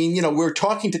 We're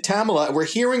talking to Tamala. We're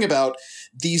hearing about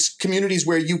these communities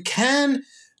where you can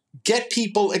get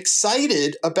people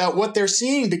excited about what they're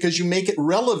seeing because you make it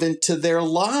relevant to their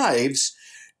lives.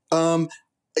 Do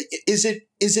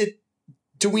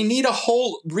we need a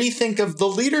whole rethink of the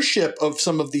leadership of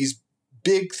some of these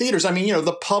big theaters?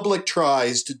 The public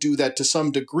tries to do that to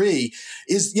some degree.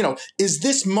 Is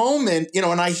this moment,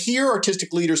 and I hear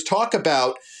artistic leaders talk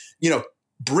about,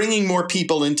 bringing more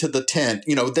people into the tent,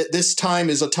 that this time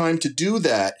is a time to do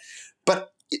that. But,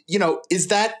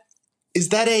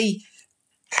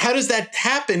 how does that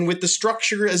happen with the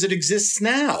structure as it exists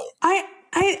now?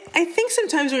 I think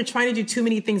sometimes we're trying to do too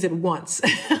many things at once,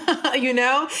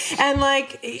 and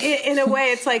like in a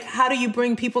way, it's like, how do you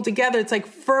bring people together? It's like,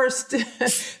 first,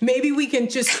 maybe we can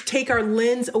just take our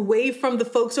lens away from the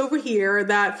folks over here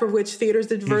for which theater is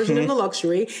the diversion and the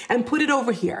luxury, and put it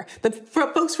over here. The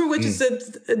folks for which it's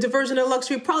a diversion and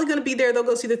luxury probably going to be there. They'll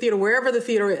go see the theater wherever the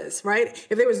theater is, right?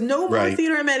 If there was no more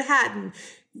theater in Manhattan,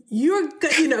 you're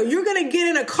going to get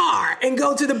in a car and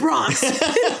go to the Bronx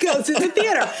and go to the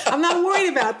theater. I'm not worried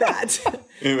about that.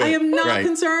 I am not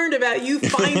concerned about you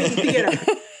finding theater.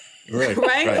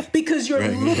 Right? Because you're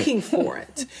looking for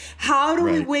it. How do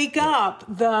we wake up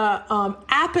the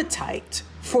appetite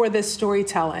for this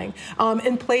storytelling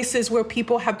in places where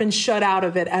people have been shut out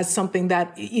of it as something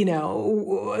that,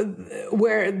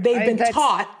 where they've been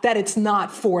taught that it's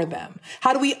not for them?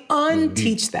 How do we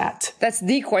unteach that? That's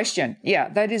the question. Yeah,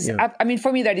 that is,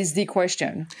 for me, that is the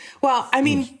question. Well, I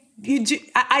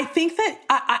think that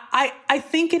I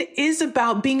think it is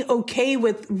about being okay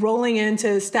with rolling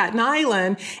into Staten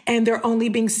Island and there only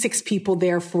being 6 people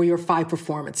there for your 5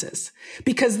 performances,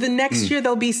 because the next year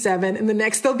there'll be 7 and the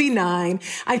next there'll be 9.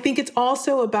 I think it's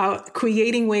also about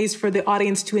creating ways for the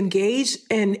audience to engage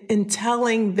and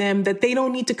telling them that they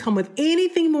don't need to come with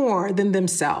anything more than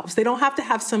themselves. They don't have to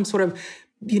have some sort of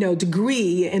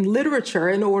degree in literature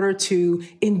in order to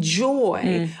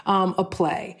enjoy a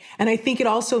play. And I think it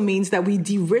also means that we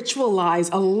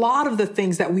de-ritualize a lot of the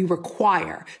things that we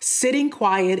require. Sitting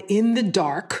quiet in the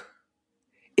dark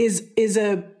is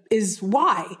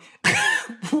why.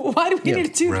 Why do we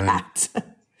need to do that?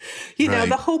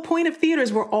 The whole point of theater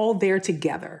is we're all there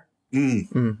together.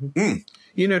 Tamala,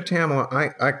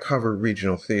 I cover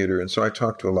regional theater, and so I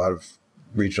talk to a lot of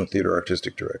regional theater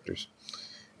artistic directors.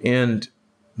 And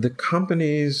the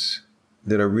companies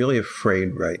that are really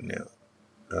afraid right now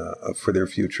for their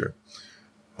future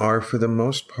are, for the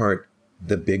most part,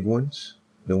 the big ones,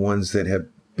 the ones that have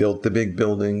built the big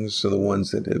buildings, so the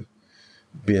ones that have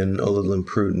been a little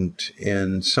imprudent.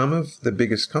 And some of the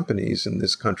biggest companies in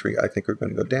this country, I think, are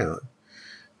going to go down.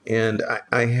 And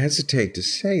I hesitate to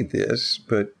say this,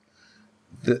 but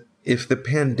if the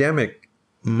pandemic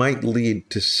might lead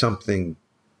to something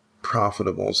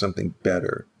profitable, something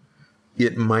better,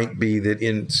 it might be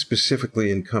that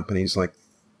specifically in companies like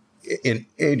in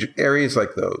areas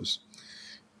like those,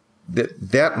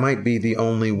 that might be the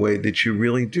only way that you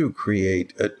really do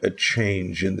create a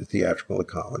change in the theatrical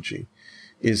ecology,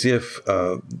 is if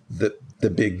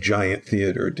the big giant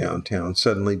theater downtown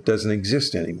suddenly doesn't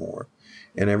exist anymore.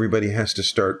 And everybody has to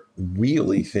start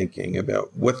really thinking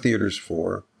about what theater's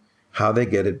for, how they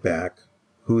get it back,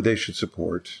 who they should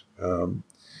support.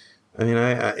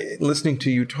 I listening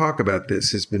to you talk about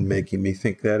this has been making me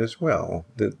think that as well.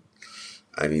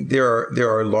 There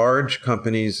are large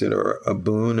companies that are a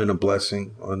boon and a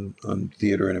blessing on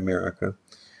theater in America,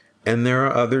 and there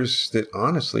are others that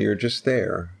honestly are just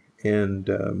there. And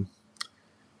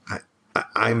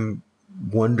I'm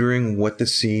wondering what the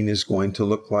scene is going to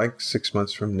look like 6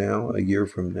 months from now, a year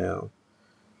from now.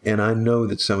 And I know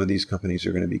that some of these companies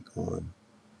are going to be gone.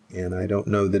 And I don't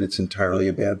know that it's entirely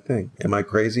a bad thing. Am I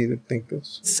crazy to think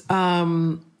this? It's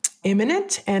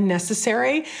imminent and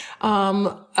necessary.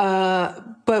 But,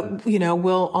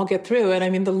 I'll get through it. I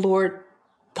mean, the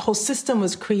whole system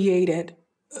was created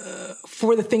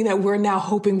for the thing that we're now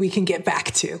hoping we can get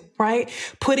back to, right?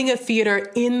 Putting a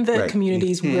theater in the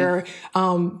communities where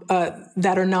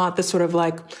that are not the sort of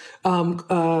like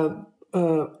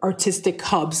artistic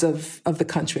hubs of the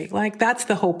country. Like, that's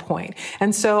the whole point.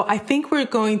 And so I think we're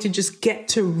going to just get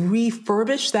to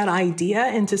refurbish that idea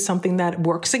into something that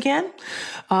works again.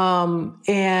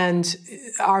 And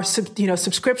our,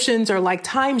 subscriptions are like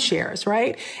timeshares,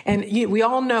 right? And we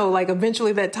all know, like,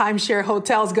 eventually that timeshare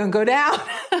hotel is going to go down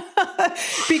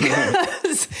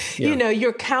because,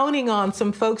 you're counting on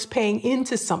some folks paying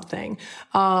into something,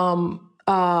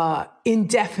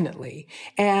 indefinitely.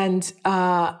 And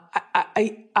I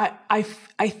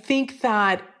think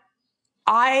that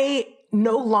I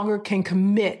no longer can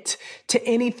commit to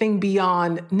anything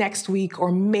beyond next week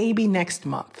or maybe next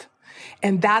month.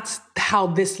 And that's how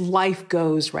this life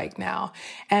goes right now.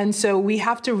 And so we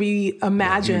have to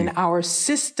reimagine our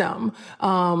system,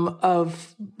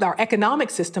 of our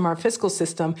economic system, our fiscal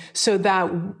system, so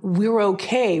that we're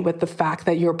okay with the fact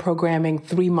that you're programming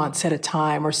 3 months at a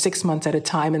time or 6 months at a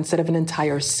time instead of an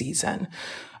entire season.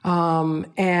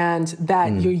 And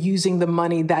that you're using the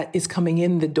money that is coming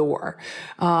in the door,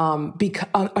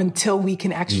 until we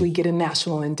can actually get a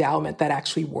national endowment that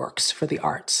actually works for the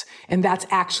arts. And that's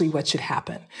actually what should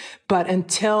happen. But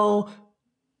until,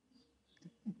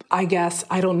 I guess,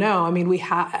 I don't know. I mean, we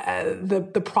have,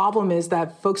 the problem is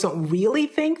that folks don't really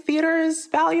think theater is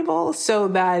valuable, so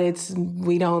that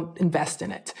we don't invest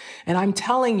in it. And I'm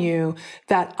telling you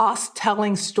that us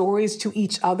telling stories to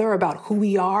each other about who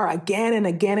we are again and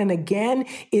again and again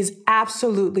is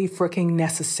absolutely freaking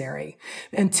necessary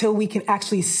until we can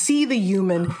actually see the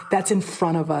human that's in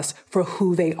front of us for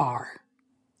who they are.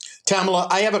 Tamala,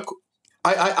 I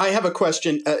have a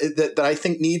question that I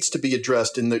think needs to be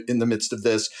addressed in the midst of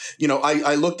this.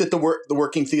 I looked at the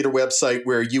Working Theater website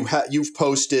where you've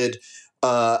posted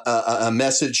a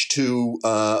message to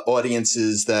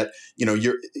audiences that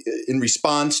you're in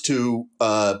response to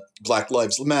Black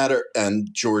Lives Matter and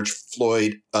George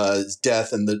Floyd's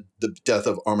death and the death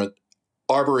of Ahmaud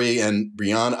Arbery and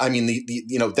Breonna. I mean,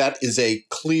 that is a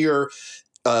clear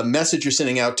message you're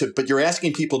sending out but you're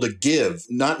asking people to give,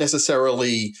 not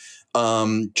necessarily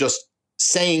just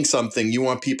saying something. You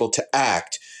want people to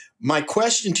act. My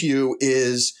question to you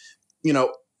is,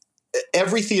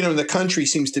 every theater in the country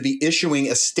seems to be issuing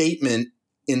a statement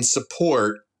in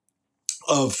support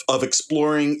of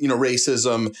exploring,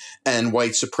 racism and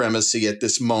white supremacy at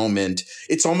this moment.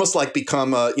 It's almost like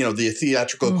become the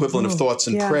theatrical equivalent of thoughts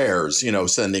and prayers,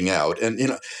 sending out.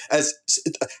 And,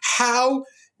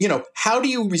 how do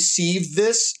you receive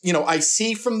this? I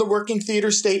see from the Working Theater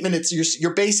statement,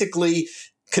 you're basically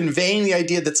conveying the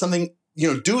idea that something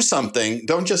do something.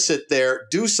 Don't just sit there,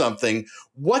 do something.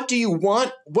 What do you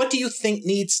want? What do you think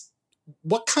needs,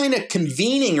 what kind of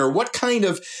convening or what kind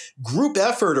of group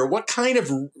effort or what kind of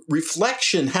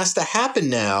reflection has to happen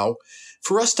now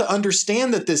for us to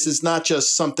understand that this is not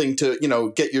just something to,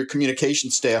 get your communication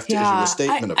staff to issue a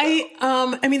statement about?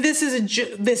 I mean, this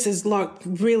is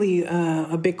really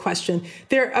a big question.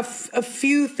 There are a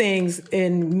few things,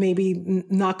 and maybe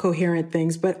not coherent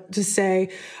things, but to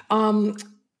say, one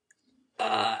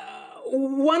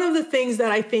of the things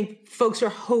that I think folks are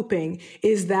hoping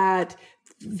is that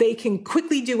they can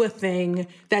quickly do a thing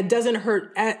that doesn't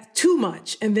hurt too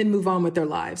much and then move on with their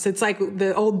lives. It's like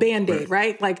the old Band-Aid,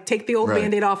 right? Like take the old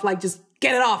Band-Aid off, like just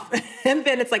get it off. And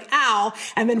then it's like, ow.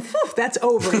 And then that's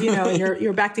over, and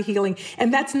you're back to healing.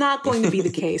 And that's not going to be the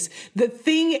case. The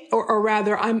thing, or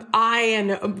rather, many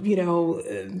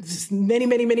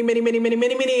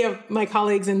of my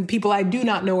colleagues and people I do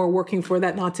not know are working for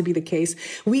that not to be the case.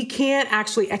 We can't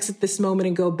actually exit this moment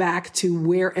and go back to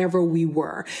wherever we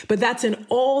were. But that's in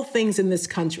all things in this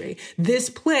country.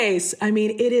 This place, I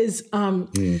mean, it is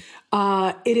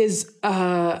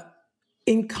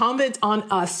incumbent on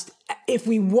us. If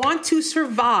we want to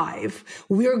survive,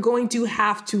 we're going to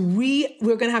have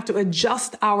to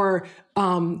adjust our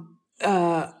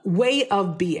way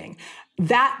of being.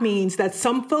 That means that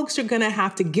some folks are going to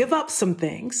have to give up some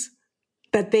things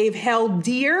that they've held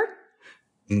dear.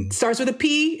 Starts with a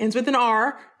P, ends with an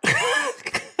R.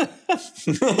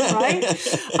 Right?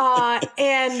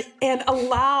 And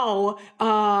allow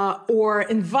or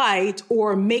invite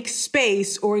or make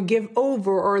space or give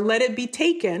over or let it be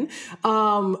taken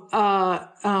for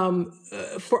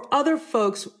other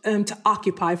folks to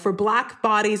occupy, for Black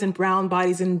bodies and brown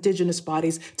bodies and indigenous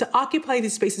bodies to occupy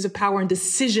these spaces of power and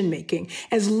decision making.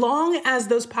 As long as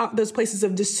those places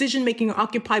of decision making are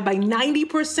occupied by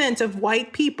 90% of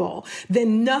white people,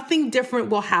 then nothing different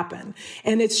will happen.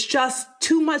 And it's just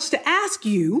too much to ask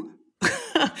you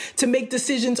to make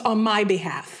decisions on my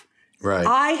behalf. Right.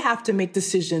 I have to make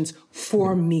decisions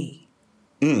for me.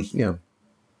 Yeah.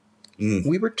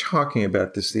 We were talking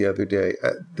about this the other day.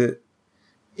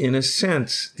 In a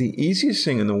sense, the easiest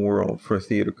thing in the world for a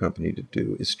theater company to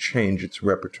do is change its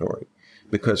repertory,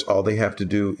 because all they have to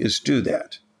do is do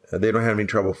that. They don't have any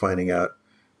trouble finding out,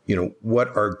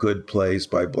 what are good plays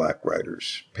by Black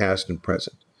writers, past and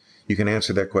present. You can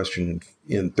answer that question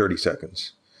in 30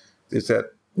 seconds. Is that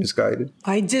misguided?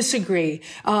 I disagree.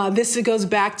 This goes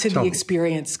back to the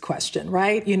experience question,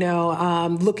 right?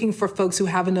 Looking for folks who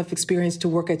have enough experience to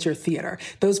work at your theater.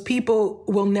 Those people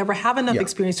will never have enough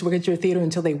experience to work at your theater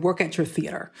until they work at your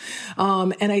theater.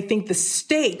 And I think the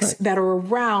stakes that are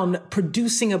around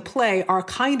producing a play are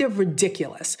kind of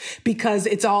ridiculous because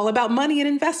it's all about money and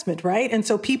investment, right? And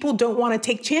so people don't want to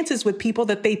take chances with people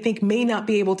that they think may not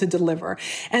be able to deliver.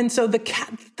 And so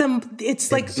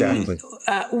it's like, exactly.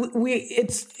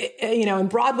 And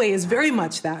Broadway is very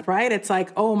much that, right? It's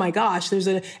like, oh my gosh, there's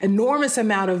an enormous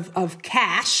amount of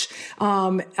cash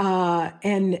and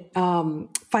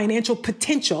financial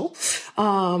potential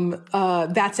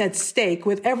that's at stake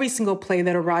with every single play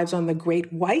that arrives on the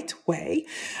Great White Way.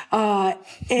 And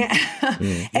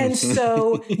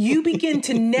so you begin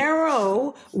to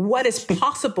narrow what is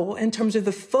possible in terms of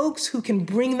the folks who can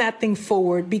bring that thing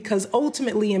forward, because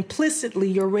ultimately, implicitly,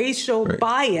 your racial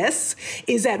bias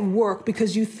is at work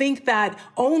because you think that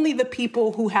only the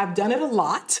people who have done it a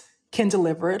lot can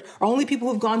deliver it, or only people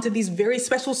who've gone to these very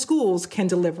special schools can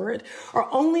deliver it,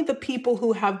 or only the people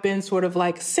who have been sort of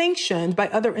like sanctioned by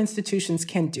other institutions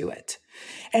can do it.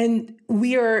 And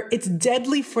it's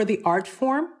deadly for the art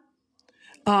form,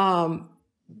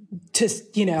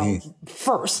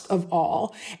 first of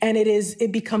all. And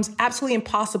it becomes absolutely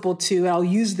impossible to, I'll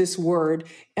use this word,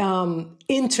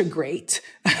 integrate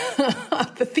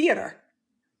the theater.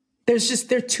 There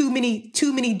are too many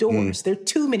doors. There are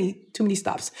too many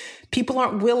stops. People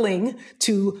aren't willing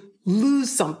to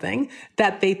lose something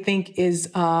that they think is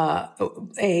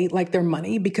like their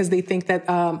money, because they think that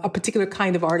a particular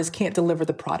kind of artist can't deliver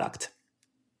the product,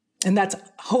 and that's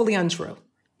wholly untrue.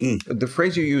 The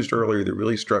phrase you used earlier that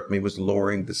really struck me was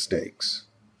lowering the stakes.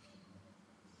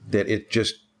 That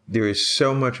there is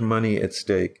so much money at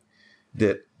stake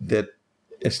that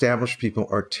established people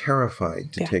are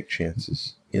terrified to take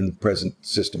chances in the present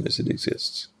system as it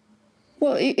exists.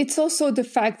 Well, it's also the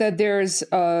fact that there's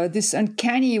this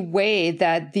uncanny way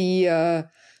that the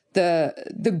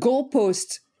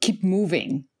goalposts keep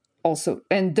moving also.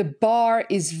 And the bar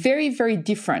is very, very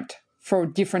different for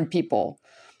different people.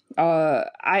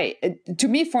 To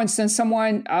me, for instance,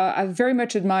 someone I very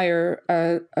much admire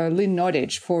Lynn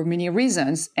Nottage for many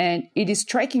reasons. And it is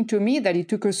striking to me that it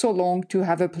took her so long to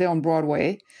have a play on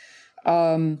Broadway.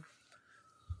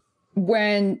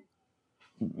 when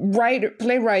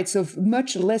playwrights of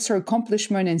much lesser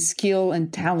accomplishment and skill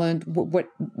and talent,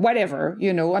 whatever,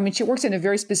 you know, I mean, she works in a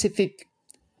very specific,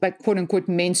 like, quote unquote,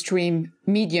 mainstream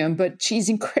medium, but she's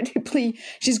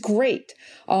great.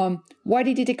 Why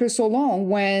did it take her so long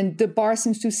when the bar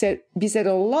seems to be set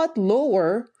a lot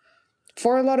lower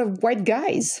for a lot of white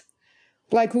guys,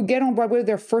 like, who get on Broadway with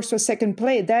their first or second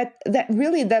play?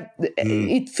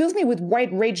 It fills me with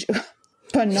white rage,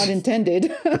 pun not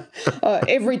intended,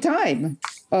 every time,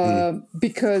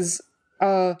 because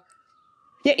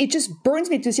it just burns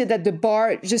me to see that the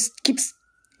bar just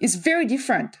is very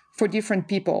different for different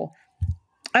people.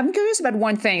 I'm curious about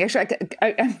one thing. Actually,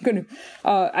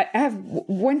 I have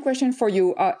one question for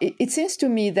you. It seems to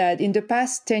me that in the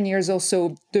past 10 years or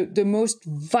so, the most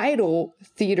vital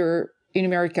theater in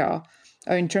America,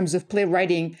 in terms of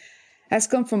playwriting, has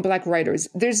come from Black writers.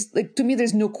 To me,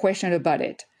 there's no question about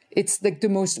it. It's like the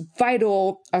most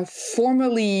vital,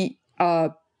 formally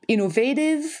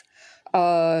innovative,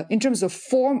 in terms of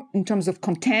form, in terms of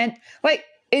content. Like,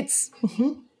 it's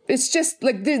just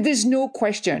like, there's no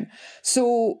question.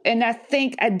 So, and I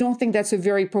don't think that's a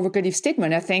very provocative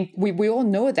statement. I think we all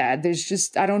know that.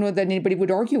 I don't know that anybody would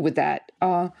argue with that.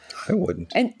 I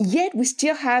wouldn't. And yet we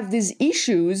still have these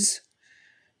issues,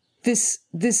 this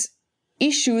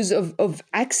issues of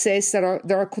access that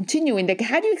are continuing. Like,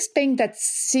 how do you explain that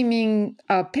seeming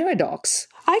paradox?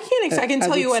 I can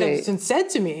tell you what has been said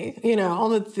to me, you know, all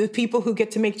the people who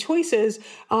get to make choices.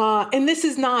 And this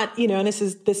is not, you know, and this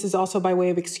is also by way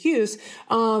of excuse,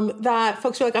 that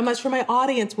folks are like, I'm not sure my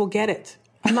audience will get it.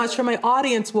 I'm not sure my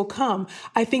audience will come.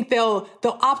 I think they'll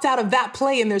opt out of that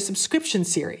play in their subscription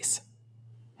series.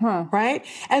 Right.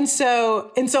 And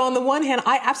so on the one hand,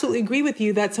 I absolutely agree with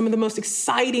you that some of the most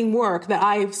exciting work that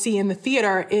I see in the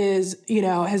theater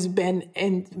has been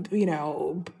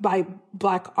by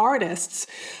Black artists.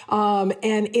 And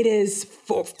it is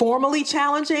formally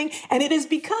challenging. And it is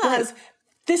because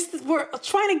we're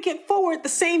trying to get forward the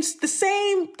same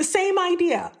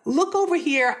idea. Look over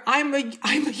here. I'm a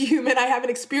human. I have an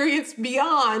experience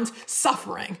beyond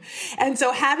suffering. And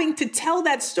so having to tell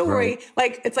that story,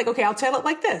 like, it's like, okay, I'll tell it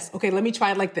like this. Okay, let me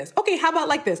try it like this. Okay, how about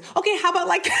like this? Okay, how about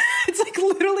like, it's like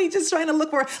literally just trying to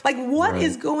look for, like, what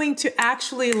is going to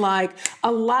actually, like,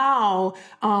 allow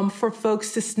for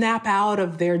folks to snap out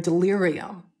of their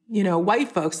delirium. You know,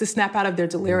 white folks to snap out of their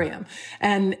delirium.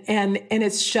 And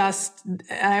it's just,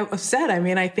 I've said, I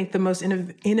mean, I think the most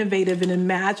innovative and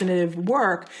imaginative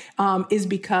work is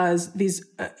because these,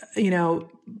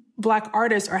 Black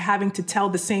artists are having to tell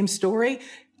the same story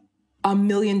a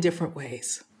million different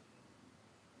ways.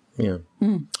 Yeah.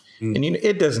 And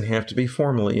it doesn't have to be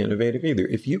formally innovative either.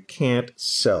 If you can't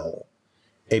sell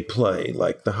a play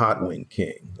like The Hot Wing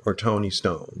King or Tony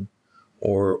Stone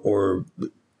or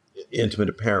Intimate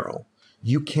Apparel,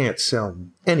 you can't sell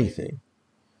anything.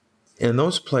 And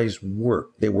those plays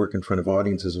work. They work in front of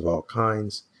audiences of all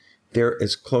kinds. They're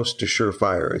as close to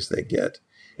surefire as they get.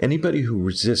 Anybody who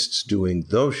resists doing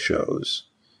those shows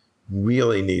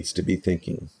really needs to be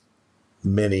thinking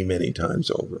many, many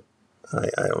times over.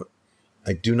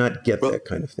 I do not get that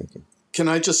kind of thinking. Can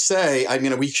I just say, I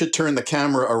mean, we should turn the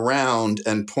camera around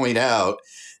and point out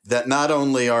that not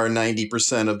only are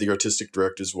 90% of the artistic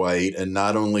directors white, and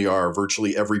not only are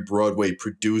virtually every Broadway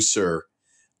producer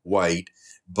white,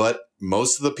 but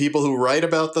most of the people who write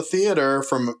about the theater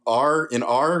in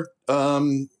our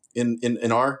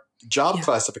job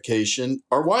classification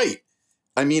are white.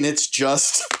 I mean, it's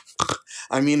just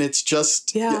a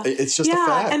fact.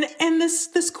 And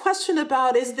this question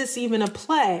about, is this even a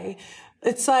play?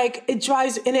 It's like, it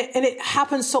drives, and it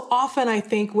happens so often, I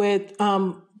think, with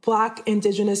Black,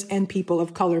 Indigenous, and people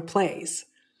of color plays,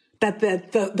 that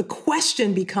the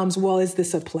question becomes, well, is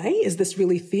this a play? Is this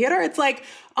really theater? It's like,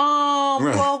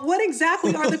 well, what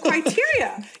exactly are the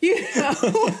criteria?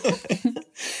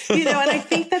 And I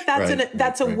think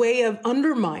that's a way of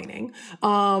undermining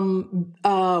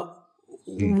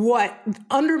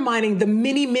undermining the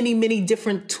many, many, many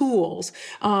different tools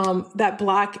that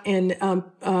Black and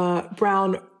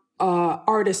brown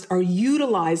artists are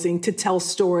utilizing to tell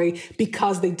story,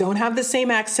 because they don't have the same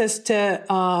access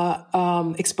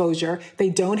to exposure.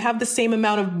 They don't have the same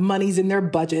amount of monies in their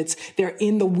budgets. They're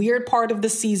in the weird part of the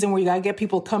season where you got to get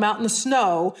people to come out in the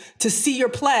snow to see your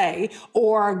play,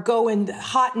 or go in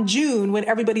hot in June when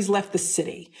everybody's left the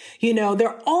city. You know, there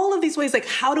are all of these ways, like,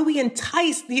 how do we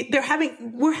entice?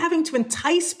 We're having to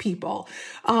entice people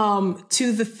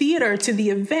to the theater, to the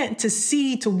event,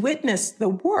 to witness the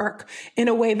work in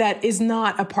a way that is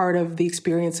not a part of the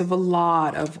experience of a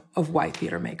lot of white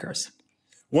theater makers.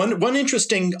 One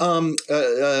interesting,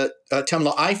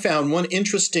 Tamla, I found one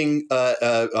interesting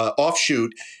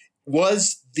offshoot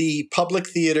was the Public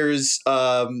Theater's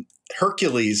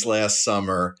Hercules last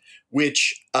summer,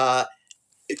 which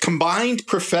combined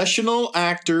professional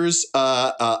actors,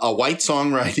 a white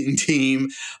songwriting team,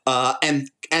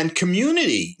 and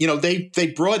community.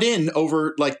 They brought in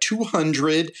over like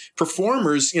 200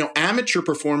 performers, amateur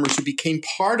performers who became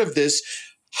part of this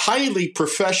highly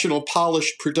professional,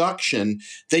 polished production.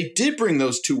 They did bring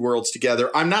those two worlds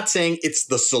together. I'm not saying it's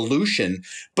the solution,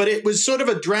 but it was sort of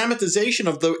a dramatization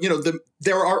of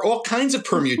there are all kinds of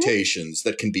permutations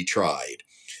that can be tried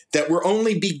that we're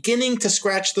only beginning to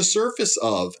scratch the surface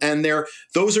of. And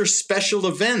those are special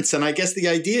events. And I guess the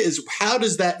idea is, how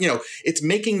does that, it's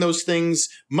making those things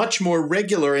much more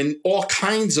regular in all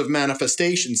kinds of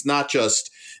manifestations, not just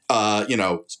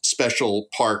special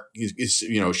park,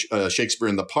 Shakespeare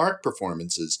in the Park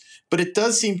performances. But it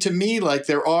does seem to me like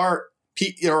there are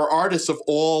artists of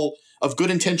good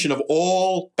intention, of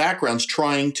all backgrounds,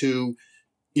 trying to,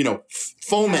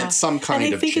 foment some kind of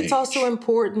change. And I think it's also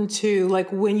important to, like,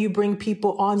 when you bring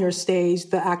people on your stage,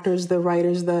 the actors, the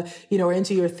writers,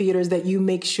 into your theaters, that you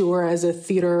make sure as a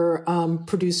theater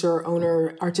producer,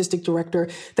 owner, artistic director,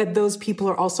 that those people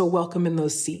are also welcome in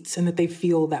those seats and that they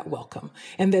feel that welcome.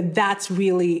 And that's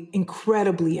really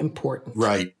incredibly important.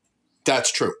 Right.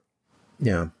 That's true.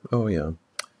 Yeah. Oh, yeah.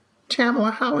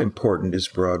 Tamla, how important is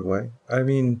Broadway? I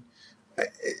mean,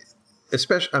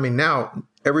 now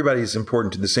everybody's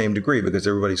important to the same degree because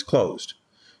everybody's closed.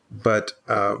 But,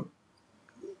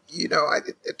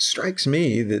 it strikes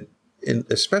me that,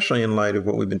 especially in light of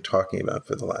what we've been talking about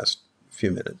for the last few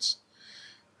minutes,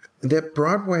 that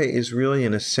Broadway is really,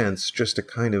 in a sense, just a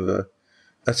kind of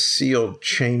a sealed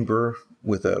chamber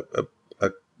with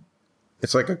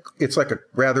it's like a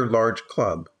rather large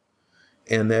club,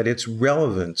 and that its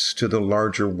relevance to the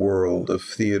larger world of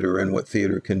theater and what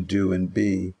theater can do and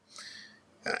be,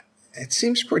 it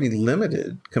seems pretty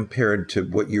limited compared to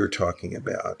what you're talking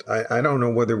about. I don't know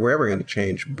whether we're ever going to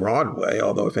change Broadway,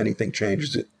 although if anything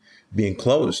changes it being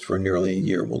closed for nearly a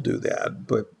year will do that.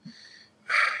 But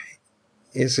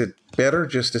is it better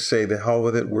just to say, the hell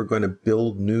with it, we're going to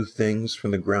build new things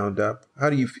from the ground up? How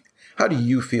do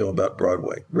you feel about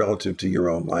Broadway relative to your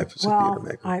own life as a theater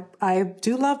maker? I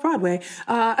do love Broadway.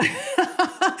 I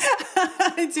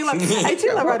do love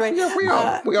Broadway.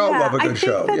 Yeah, we all love a good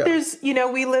show. I think that there's,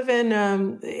 we live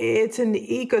in, it's an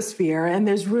ecosphere, and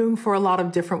there's room for a lot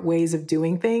of different ways of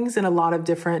doing things and a lot of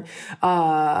different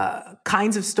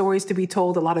kinds of stories to be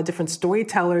told, a lot of different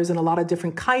storytellers, and a lot of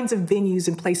different kinds of venues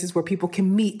and places where people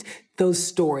can meet those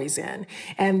stories in.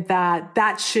 And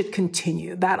that should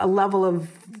continue, that a level of,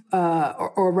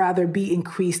 or rather be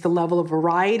increased, the level of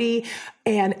variety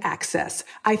and access.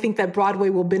 I think that Broadway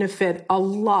will benefit a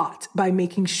lot by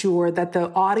making sure that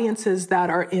the audiences that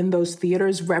are in those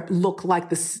theaters look like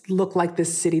this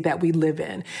city that we live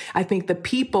in. I think the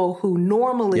people who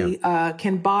normally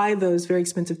can buy those very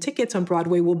expensive tickets on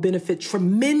Broadway will benefit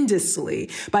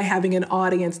tremendously by having an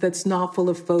audience that's not full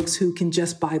of folks who can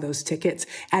just buy those tickets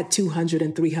at $200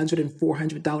 and $300 and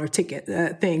 $400 ticket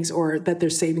things, or that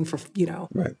they're saving for,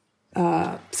 Right.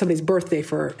 Somebody's birthday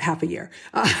for half a year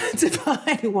to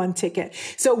buy one ticket.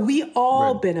 So we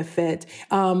all benefit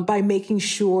by making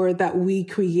sure that we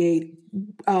create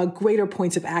greater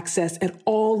points of access at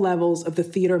all levels of the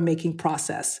theater making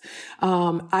process.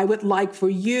 I would like for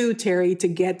you, Terry, to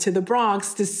get to the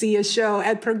Bronx to see a show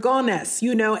at Pergones,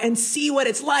 and see what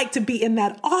it's like to be in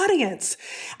that audience.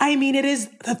 I mean, it is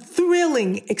a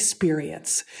thrilling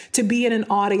experience to be in an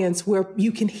audience where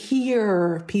you can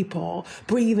hear people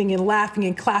breathing and laughing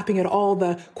and clapping at all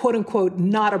the quote unquote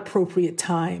not appropriate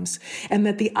times. And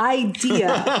that the idea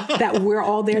that we're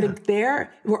all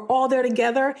there, we're all there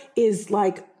together is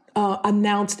like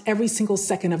announced every single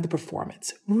second of the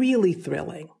performance. Really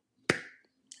thrilling.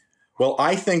 Well,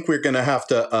 I think we're going to have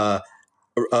to,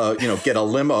 get a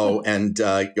limo and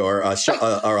or a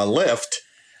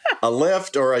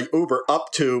lift or a Uber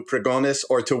up to Pergones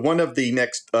or to one of the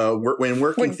next when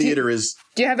working theater is.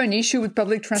 Do you have an issue with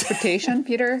public transportation,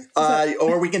 Peter?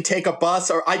 Or we can take a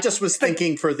bus. Or I just was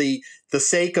thinking for the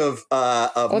sake of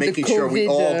making sure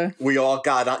we all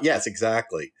got on. Yes,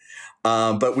 exactly.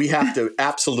 But we have to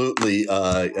absolutely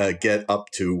get up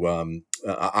to.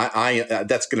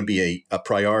 That's going to be a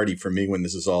priority for me when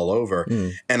this is all over.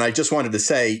 And I just wanted to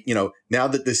say, now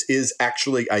that this is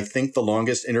actually, I think, the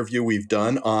longest interview we've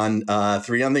done on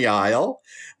Three on the Aisle.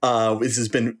 This has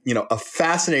been, a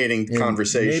fascinating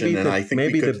conversation, and I think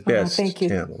maybe we could, the best. Thank you.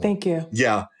 Tamla. Thank you.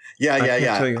 Yeah. I can't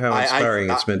tell you how inspiring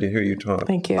it's been to hear you talk.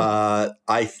 Thank you. I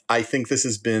think this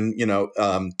has been,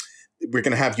 we're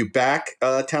going to have you back,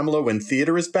 Tamala, when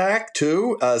theater is back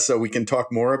too, so we can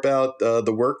talk more about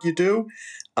the work you do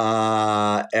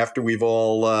after we've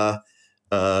all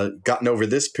gotten over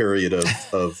this period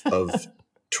of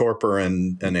torpor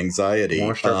and anxiety.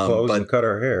 Washed our clothes and cut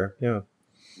our hair. Yeah.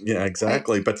 Yeah,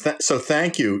 exactly. But so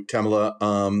thank you, Tamala.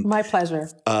 My pleasure.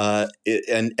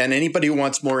 And anybody who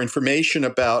wants more information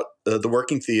about the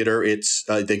Working Theater, it's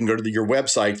they can go to your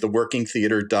website,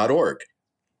 theworkingtheater.org.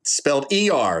 Spelled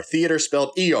ER, theater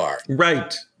spelled ER.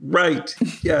 Right.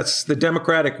 Yes, the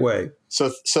democratic way. So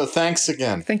thanks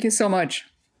again. Thank you so much.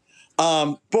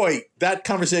 Boy, that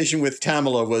conversation with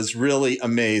Tamala was really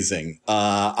amazing.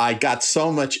 I got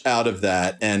so much out of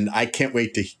that, and I can't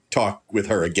wait to talk with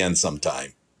her again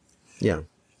sometime. Yeah.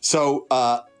 So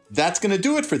that's going to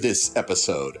do it for this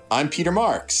episode. I'm Peter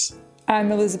Marks.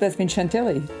 I'm Elizabeth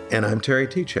Vincentelli. And I'm Terry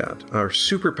Teachat. Our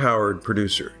superpowered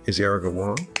producer is Erica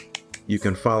Wong. You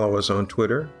can follow us on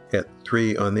Twitter at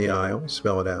 3ontheaisle,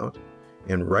 spell it out,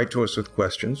 and write to us with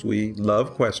questions. We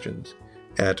love questions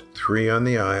at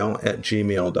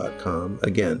 3ontheaisle@gmail.com.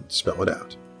 Again, spell it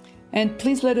out. And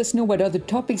please let us know what other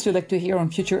topics you'd like to hear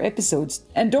on future episodes.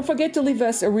 And don't forget to leave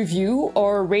us a review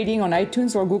or a rating on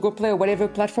iTunes or Google Play or whatever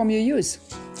platform you use.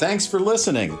 Thanks for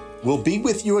listening. We'll be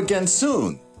with you again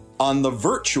soon on the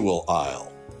virtual aisle.